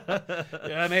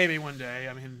 Yeah, maybe one day.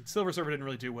 I mean, Silver Surfer didn't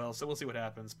really do well, so we'll see what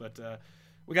happens. But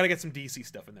we got to get some DC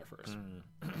stuff in there first.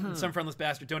 Some Friendless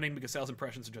Bastard donating because Sal's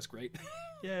impressions are just great.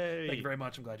 Yay! Thank you very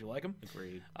much. I'm glad you like them.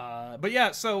 Agreed. But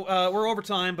yeah, so we're over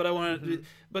time. But I want to.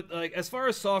 But like, as far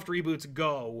as soft reboots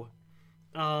go,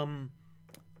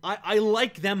 I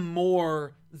like them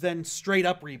more than straight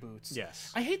up reboots. Yes.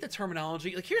 I hate the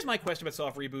terminology. Like, here's my question about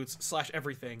soft reboots /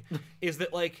 everything is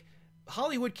that, like,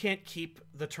 Hollywood can't keep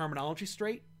the terminology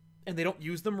straight, and they don't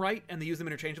use them right, and they use them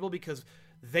interchangeable because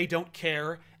they don't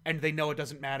care, and they know it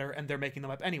doesn't matter, and they're making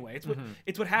them up anyway.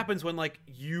 It's what happens when, like,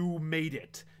 you made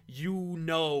it. You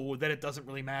know that it doesn't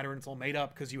really matter and it's all made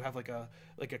up because you have like a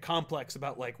complex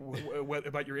about like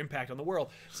about your impact on the world.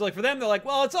 So like for them, they're like,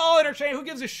 well, it's all interchangeable. Who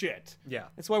gives a shit? Yeah.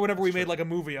 That's why whenever we made like a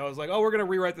movie, I was like, oh, we're gonna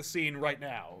rewrite the scene right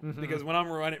now because when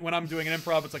I'm doing an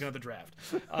improv, it's like another draft.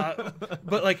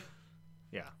 But like,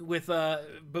 yeah. With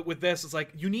this, it's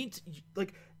like you need to,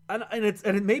 like, and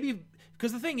it may be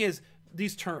because the thing is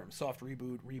these terms, soft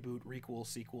reboot, requel,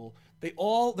 sequel,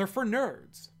 they're for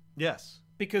nerds. Yes.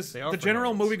 Because the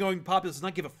general movie-going populace does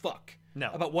not give a fuck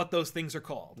about what those things are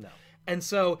called. No. And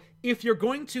so if you're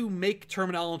going to make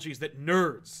terminologies that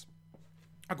nerds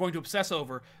are going to obsess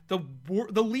over,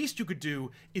 the least you could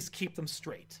do is keep them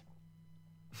straight.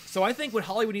 So I think what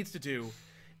Hollywood needs to do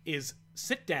is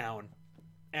sit down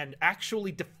and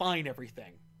actually define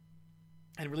everything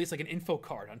and release like an info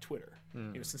card on Twitter.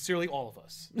 Sincerely, all of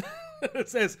us. It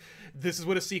says, this is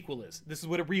what a sequel is. This is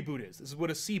what a reboot is. This is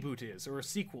what a C-boot is, or a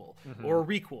sequel, or a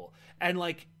requel. And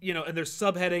like, and there's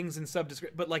subheadings and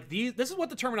subdescriptions. But like this is what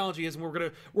the terminology is, and we're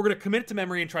gonna commit it to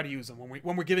memory and try to use them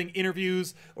when we're giving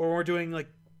interviews or when we're doing like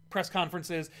press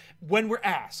conferences. When we're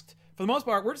asked, for the most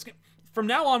part, we're just from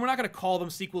now on, we're not gonna call them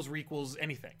sequels, requels,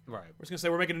 anything. Right. We're just gonna say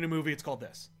we're making a new movie. It's called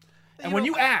this. And when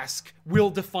you ask, we'll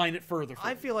define it further for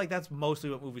you. I feel like that's mostly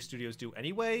what movie studios do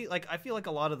anyway. Like, I feel like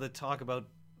a lot of the talk about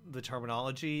the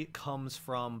terminology comes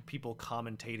from people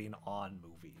commentating on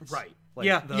movies. Right.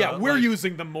 Like we're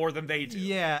using them more than they do.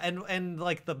 Yeah, and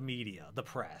like the media, the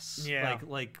press. Yeah.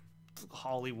 Like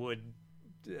Hollywood,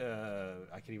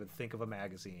 I can't even think of a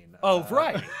magazine. Oh,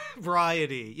 Variety.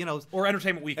 Variety, or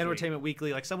Entertainment Weekly. Entertainment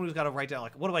Weekly, like someone who's got to write down,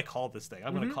 like, what do I call this thing?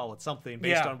 I'm going to call it something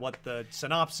based on what the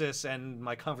synopsis and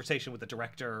my conversation with the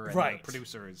director and the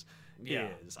producers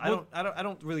is. I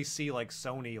don't really see like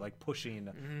Sony like pushing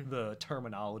the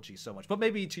terminology so much. But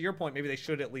maybe to your point, maybe they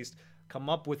should at least come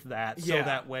up with that so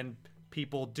that when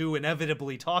people do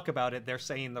inevitably talk about it, they're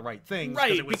saying the right things,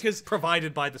 right? Because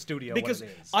provided by the studio. Because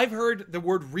I've heard the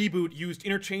word reboot used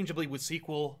interchangeably with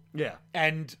sequel. Yeah,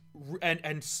 and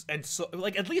so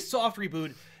like at least soft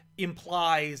reboot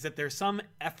implies that there's some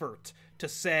effort to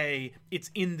say it's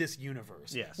in this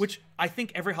universe. Yes, which I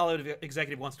think every Hollywood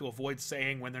executive wants to avoid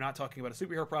saying when they're not talking about a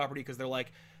superhero property because they're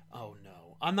like, oh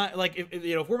no, I'm not like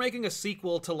if we're making a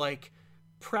sequel to like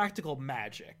Practical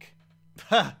Magic.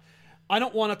 I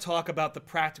don't want to talk about the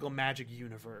Practical Magic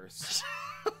universe.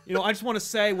 I just want to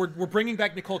say we're bringing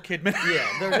back Nicole Kidman.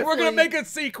 Yeah, we're gonna make a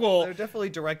sequel. There are definitely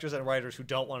directors and writers who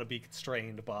don't want to be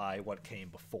constrained by what came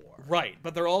before. Right,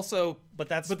 but they're also but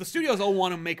the studios all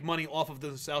want to make money off of the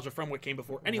nostalgia from what came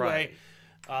before anyway.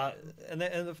 Right. And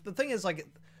the thing is, like,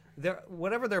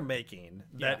 whatever they're making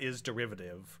that is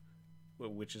derivative,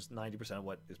 which is 90% of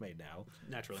what is made now,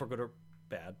 naturally, for good or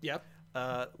bad. Yep.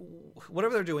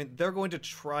 Whatever they're doing, they're going to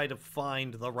try to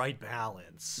find the right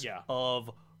balance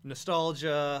of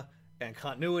nostalgia and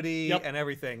continuity and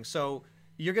everything. So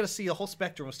you're going to see a whole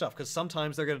spectrum of stuff because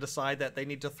sometimes they're going to decide that they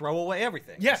need to throw away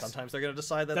everything. Yes. Sometimes they're going to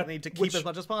decide that they need to keep as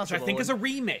much as possible. Which I think is a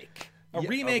remake. A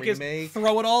remake is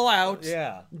throw it all out,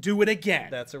 do it again.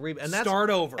 That's a remake. And start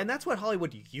over. And that's what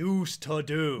Hollywood used to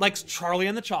do. Like Charlie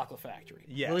and the Chocolate Factory.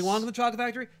 Yes. Willy Wonka and the Chocolate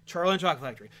Factory, Charlie and the Chocolate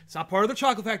Factory. It's not part of the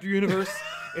Chocolate Factory universe.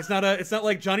 It's not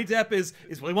like Johnny Depp is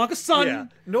Willy Wonka's son. Yeah.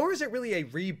 Nor is it really a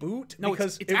reboot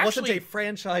because it wasn't a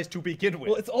franchise to begin with.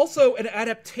 Well, it's also an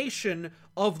adaptation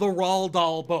of the Roald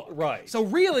Dahl book. Right. So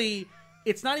really,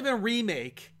 it's not even a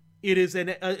remake. It is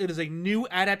a new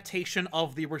adaptation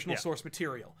of the original source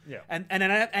material. Yeah.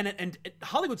 And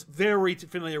Hollywood's very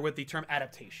familiar with the term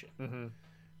adaptation. Mm-hmm.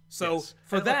 So Yes.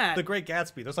 for And, that, The Great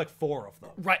Gatsby, there's like 4 of them.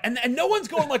 right, and no one's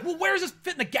going like, well, where does this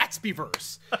fit in the Gatsby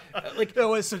verse? Like,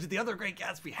 So did the other Great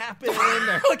Gatsby happen?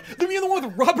 like, the one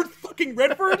with Robert fucking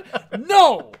Redford?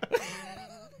 No.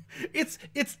 It's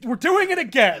we're doing it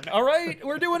again, all right?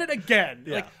 We're doing it again.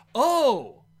 Yeah. Like,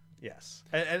 oh. Yes,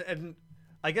 and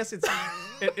I guess it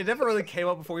never really came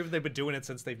up before. Even they've been doing it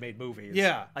since they've made movies.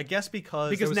 Yeah. I guess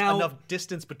because there was now enough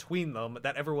distance between them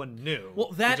that everyone knew.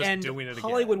 Well, They're that just and doing it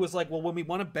Hollywood again. was like, well, when we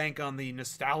want to bank on the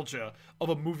nostalgia of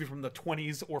a movie from the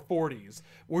 20s or 40s,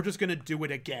 we're just going to do it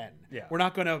again. Yeah. We're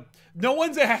not going to... No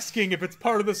one's asking if it's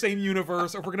part of the same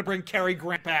universe or if we're going to bring Cary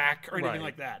Grant back or anything Right.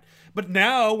 like that. But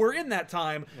now we're in that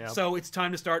time, Yep. so it's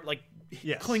time to start, like,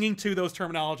 Yes. clinging to those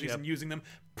terminologies Yep. and using them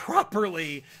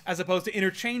properly as opposed to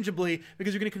interchangeably,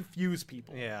 because you're going to confuse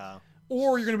people. Yeah.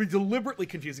 Or you're going to be deliberately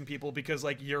confusing people because,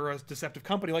 like, you're a deceptive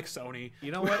company like Sony.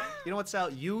 You know what? You know what, Sal?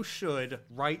 You should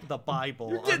write the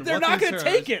Bible. on They're what not these gonna terms-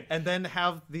 take it. and then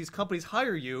have these companies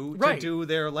hire you Right. to do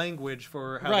their language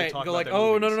for how they Right, talk go about like, their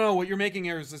oh movies. no, what you're making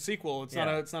here is a sequel. It's Yeah.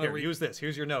 not a, it's not Here, a. use this.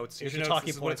 Here's your notes. Here's your notes. talking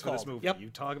This is what points it's for this called. movie. Yep. You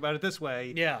talk about it this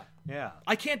way. Yeah, Yeah.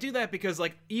 I can't do that because,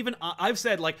 like, even I've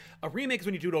said, like, a remake is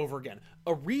when you do it over again.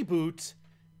 A reboot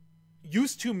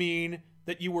used to mean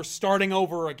that you were starting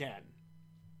over again.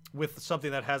 With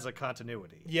something that has a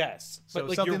continuity. Yes, So but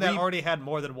like something you're that already had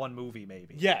more than one movie,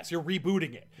 maybe. yes, you're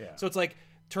rebooting it. Yeah. So it's like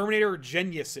Terminator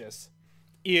Genesis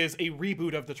is a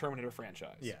reboot of the Terminator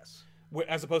franchise. Yes.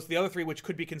 As opposed to the other three, which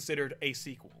could be considered a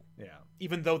sequel. Yeah.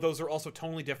 Even though those are also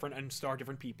totally different and star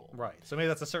different people. Right. So maybe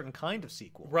that's a certain kind of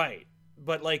sequel. Right.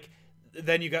 But, like,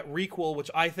 then you got requel,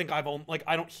 which I think I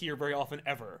don't hear very often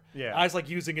ever. Yeah. I just like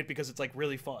using it because it's, like,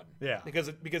 really fun. Yeah. Because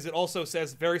it also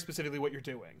says very specifically what you're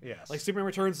doing. Yes. Like, Superman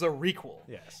Returns is a requel.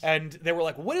 Yes. And they were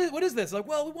like, what is this? Like,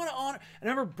 well, we want to honor. And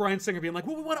I remember Bryan Singer being like,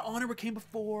 well, we want to honor what came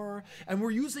before, and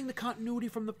we're using the continuity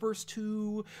from the first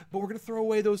two, but we're gonna throw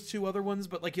away those two other ones.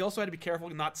 But, like, you also had to be careful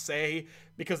to not say,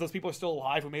 because those people are still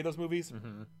alive who made those movies,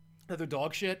 that they're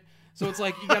dog shit. So it's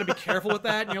like, you got to be careful with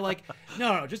that. And you're like,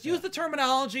 no, just use the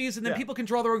terminologies and then Yeah. people can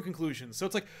draw their own conclusions. So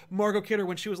it's like Margot Kidder,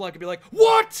 when she was like, could be like,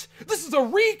 what? This is a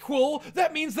requel?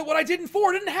 That means that what I did in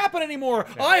 4 didn't happen anymore.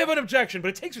 I have an objection. But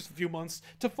it takes us a few months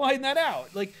to find that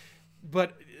out. Like,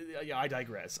 but yeah, I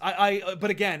digress. But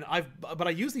again, I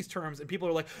use these terms and people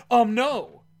are like,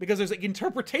 no. Because there's, like,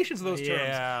 interpretations of those terms.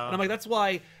 Yeah. And I'm like, that's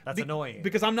why... That's annoying.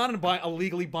 Because I'm not a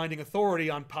legally binding authority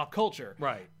on pop culture.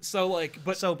 Right. So, like,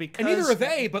 but... So And neither because- are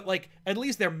they, but, like, at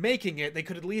least they're making it. They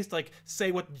could at least, like,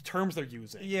 say what terms they're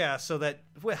using. Yeah, so that...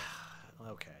 Well,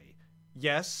 okay.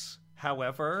 Yes,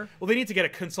 however... Well, they need to get a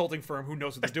consulting firm who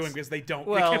knows what they're doing because they don't.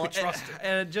 Well, they can't be trusted.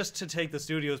 and just to take the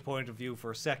studio's point of view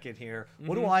for a second here,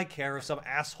 what Mm-hmm. do I care if some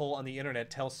asshole on the internet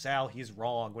tells Sal he's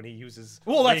wrong when he uses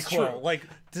Well, that's requel? true. Like,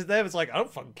 to them, it's like, I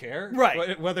don't fucking care.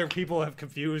 Right. Whether people have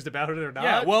confused about it or not.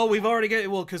 Yeah, well, we've already got...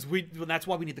 Well, because that's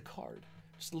why we need the card.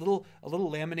 Just a little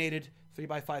laminated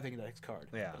 3x5 index card.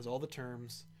 Yeah. Has all the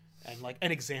terms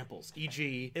and examples,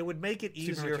 e.g. It would make it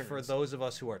easier for Returns. those of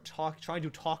us who are trying to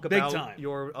talk Big about time.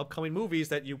 your upcoming movies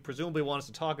that you presumably want us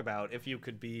to talk about if you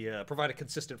could provide a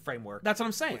consistent framework That's what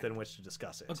I'm saying. within which to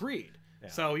discuss it. Agreed.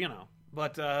 So,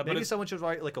 but Maybe it's, someone should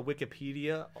write like a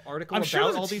Wikipedia article I'm about sure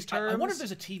there's all these terms. I wonder if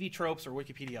there's a TV tropes or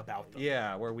Wikipedia about them.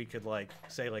 Yeah, where we could like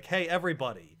say like, "Hey,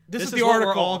 everybody, This is is the what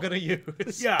article. we're all gonna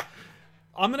use." Yeah.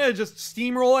 I'm going to just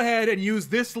steamroll ahead and use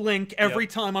this link every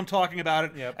Yep. time I'm talking about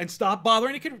it Yep. and stop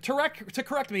bothering to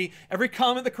correct me. Every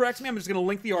comment that corrects me, I'm just going to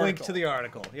link the article. Link to the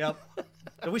article. Yep.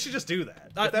 And we should just do that.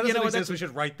 If that you doesn't know what, exist, that's- we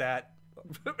should write that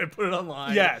and put it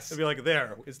online. Yes. And be like,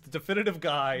 there is the definitive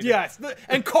guide. Yes,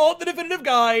 and call it the definitive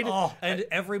guide. Oh, and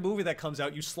every movie that comes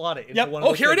out, you slot it into Yep. one Oh,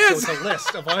 of those here it things. is. So it's a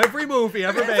list of every movie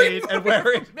ever made and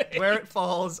where it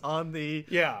falls on the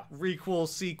Yeah. requel,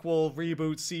 sequel,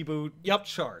 reboot, seaboot Yep.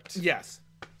 chart. Yes.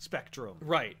 Spectrum.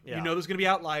 Right. Yeah. You know there's going to be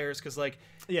outliers because, like,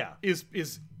 Yeah. is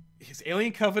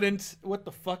Alien Covenant, what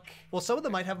the fuck? Well, some of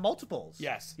them might have multiples.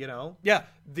 Yes. You know? Yeah,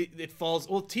 it falls.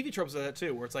 Well, TV tropes are that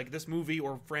too, where it's like this movie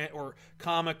or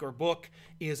comic or book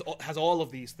has all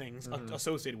of these things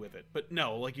associated with it. But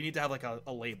no, like you need to have like a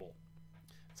label.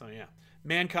 So yeah,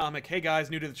 Man Comic. Hey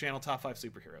guys, new to the channel, top 5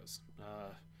 superheroes.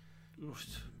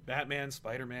 Batman,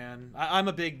 Spider-Man. I'm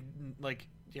a big like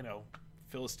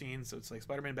Philistine, so it's like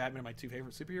Spider-Man, Batman are my 2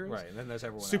 favorite superheroes. Right. And then there's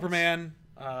everyone else. Superman.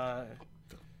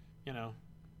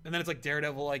 And then it's like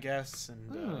Daredevil, I guess,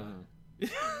 and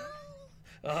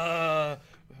I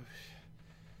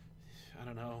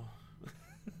don't know.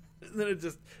 and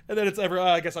then it's ever.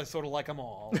 I guess I sort of like them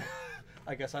all,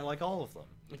 I guess I like all of them.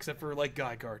 except for like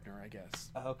Guy Gardner, I guess.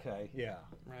 Okay. Yeah.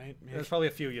 Right? There's probably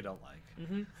a few you don't like.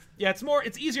 Yeah,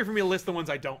 it's easier for me to list the ones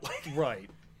I don't like. Right.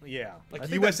 Yeah, like I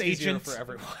think U.S. that's easier agent for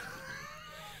everyone.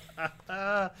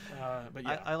 But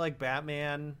yeah, I like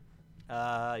Batman.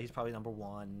 He's probably number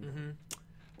one.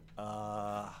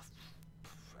 After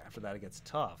that, it gets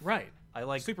tough. Right. I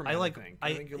like Superman.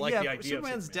 I think you like yeah, the idea of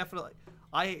Superman's Superman. definitely.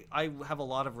 I have a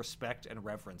lot of respect and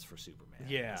reverence for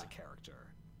Superman as a character.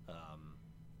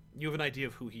 You have an idea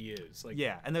of who he is. Like,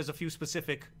 yeah, and there's a few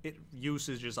specific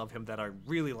usages of him that I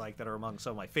really like that are among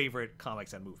some of my favorite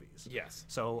comics and movies. Yes.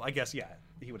 So I guess,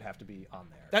 he would have to be on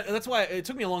there. That's why it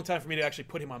took me a long time for me to actually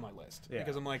put him on my list. Yeah.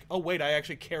 Because I'm like, oh, wait, I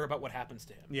actually care about what happens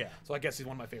to him. Yeah. So I guess he's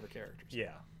one of my favorite characters.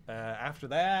 Yeah. After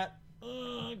that,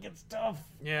 it gets tough.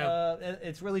 Yeah.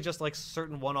 It's really just like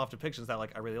certain one-off depictions that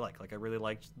I really like. Like I really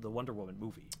liked the Wonder Woman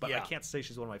movie, but I can't say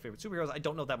she's one of my favorite superheroes. I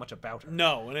don't know that much about her.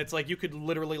 No, and it's like you could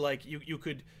literally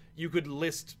you could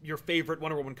list your favorite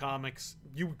Wonder Woman comics.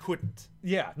 You couldn't.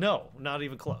 Yeah, no, not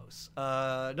even close.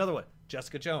 Another one,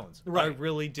 Jessica Jones. Right. I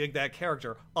really dig that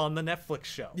character on the Netflix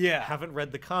show. Yeah. Haven't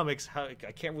read the comics. I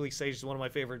can't really say she's one of my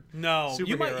favorite. No, superheroes.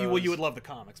 you might. Well, you would love the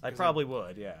comics. I probably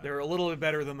would. Yeah. They're a little bit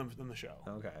better than the show.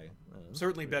 Okay.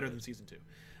 Certainly better than season 2.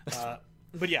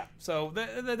 But yeah, so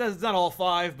that's not all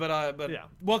 5, but yeah.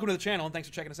 Welcome to the channel and thanks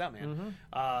for checking us out, man.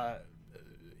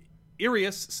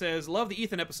 Irius says, love the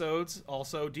Ethan episodes.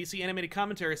 Also, DC animated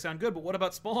commentary sound good, but what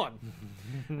about Spawn?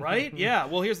 Right? Yeah.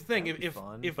 Well, here's the thing.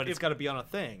 But it's got to be on a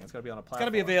thing. It's got to be on a platform. It's got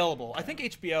to be available. I think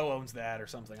HBO owns that or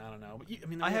something. I don't know. But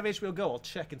I have HBO Go. I'll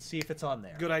check and see if it's on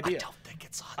there. Good idea. I don't think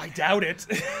it's on there. I doubt it.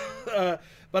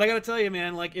 But I got to tell you,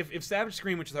 man, like if Savage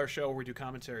Scream, which is our show where we do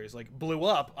commentaries, like blew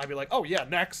up, I'd be like, oh yeah,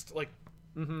 next. Like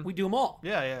we do them all.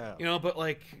 Yeah. You know, but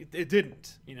like it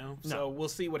didn't. You know, so we'll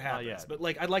see what happens. yet. But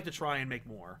like I'd like to try and make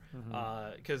more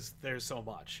because there's so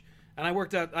much. And I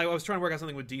was trying to work out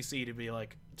something with DC to be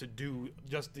like to do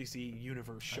just DC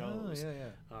universe shows.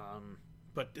 Yeah.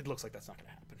 But it looks like that's not going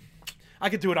to happen. I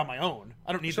could do it on my own.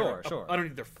 I don't need Sure. I don't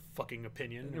need their fucking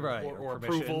opinion or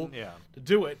permission, approval to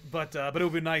do it. But it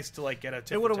would be nice to like get a.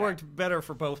 It would have worked better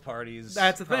for both parties.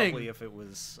 That's the thing. Probably if it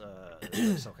was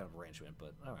some kind of arrangement.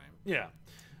 But all right. Yeah.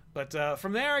 But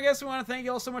from there, I guess we want to thank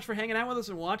you all so much for hanging out with us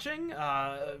and watching.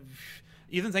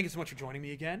 Ethan, thank you so much for joining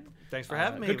me again. Thanks for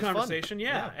having me. Good It was conversation, fun.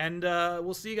 yeah. And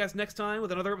we'll see you guys next time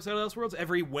with another episode of Elseworlds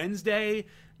every Wednesday,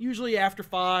 usually after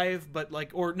 5, but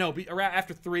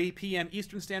after 3 p.m.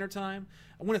 Eastern Standard Time.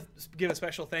 I want to give a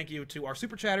special thank you to our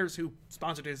super chatters who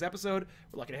sponsored today's episode.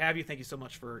 We're lucky to have you. Thank you so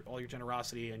much for all your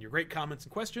generosity and your great comments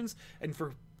and questions, and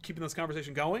for keeping this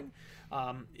conversation going.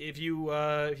 If you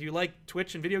like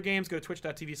Twitch and video games, go to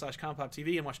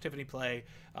twitch.tv/compoptv and watch Tiffany play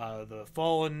the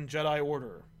Fallen Jedi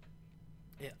Order.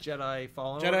 Yeah. Jedi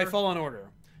Fallen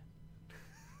Order.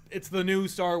 It's the new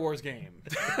Star Wars game.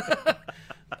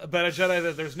 But a Jedi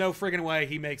that there's no friggin' way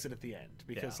he makes it at the end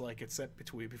because like it's set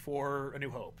before A New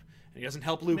Hope and he doesn't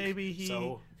help Luke. Maybe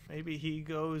he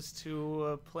goes to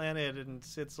a planet and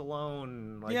sits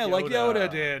alone. Like like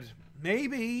Yoda did.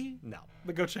 Maybe. No.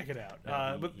 But go check it out.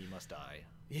 But he must die.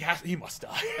 He must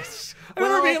die. I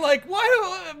remember being like,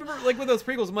 I remember like with those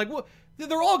prequels, I'm like, well,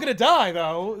 they're all gonna die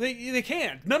though. They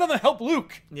can't. None of them help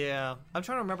Luke. Yeah. I'm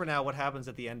trying to remember now what happens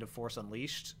at the end of Force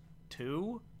Unleashed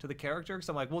 2 to the character because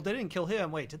I'm like, well, they didn't kill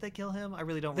him. Wait, did they kill him? I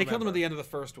really don't remember. They killed him at the end of the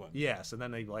first one. Yes, and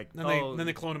then they like then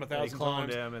they cloned him 1,000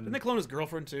 times. Him and then they cloned his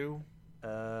girlfriend too.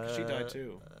 She died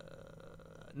too.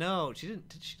 No, she didn't.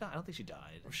 Did she die? I don't think she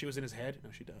died. Or she was in his head.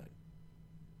 No, she died.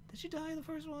 Did she die in the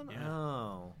first one? Yeah.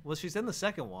 Oh. Well, she's in the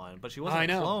second one, but she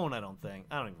wasn't a clone, I don't think.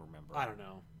 I don't even remember. I don't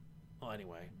know. Well,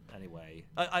 anyway.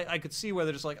 I could see where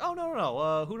they're just like, oh,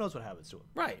 no. Who knows what happens to him?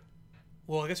 Right.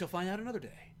 Well, I guess you'll find out another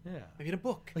day. Yeah. Maybe in a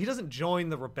book. He doesn't join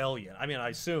the rebellion. I mean, I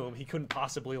assume he couldn't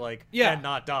possibly, and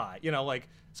not die. You know,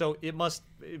 so it must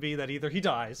be that either he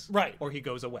dies. Right. Or he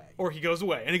goes away.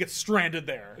 And he gets stranded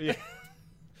there. Yeah.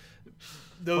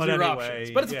 Those are your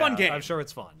options. But it's a fun game. I'm sure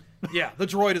it's fun. Yeah, the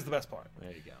droid is the best part.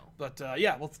 There you go. But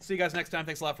we'll see you guys next time.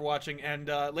 Thanks a lot for watching. And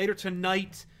later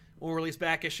tonight, we'll release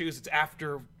back issues. It's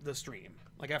after the stream,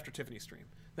 like after Tiffany's stream.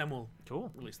 Then we'll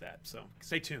release that. So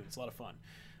stay tuned. It's a lot of fun.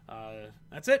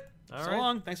 That's it. So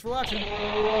long. Thanks for watching.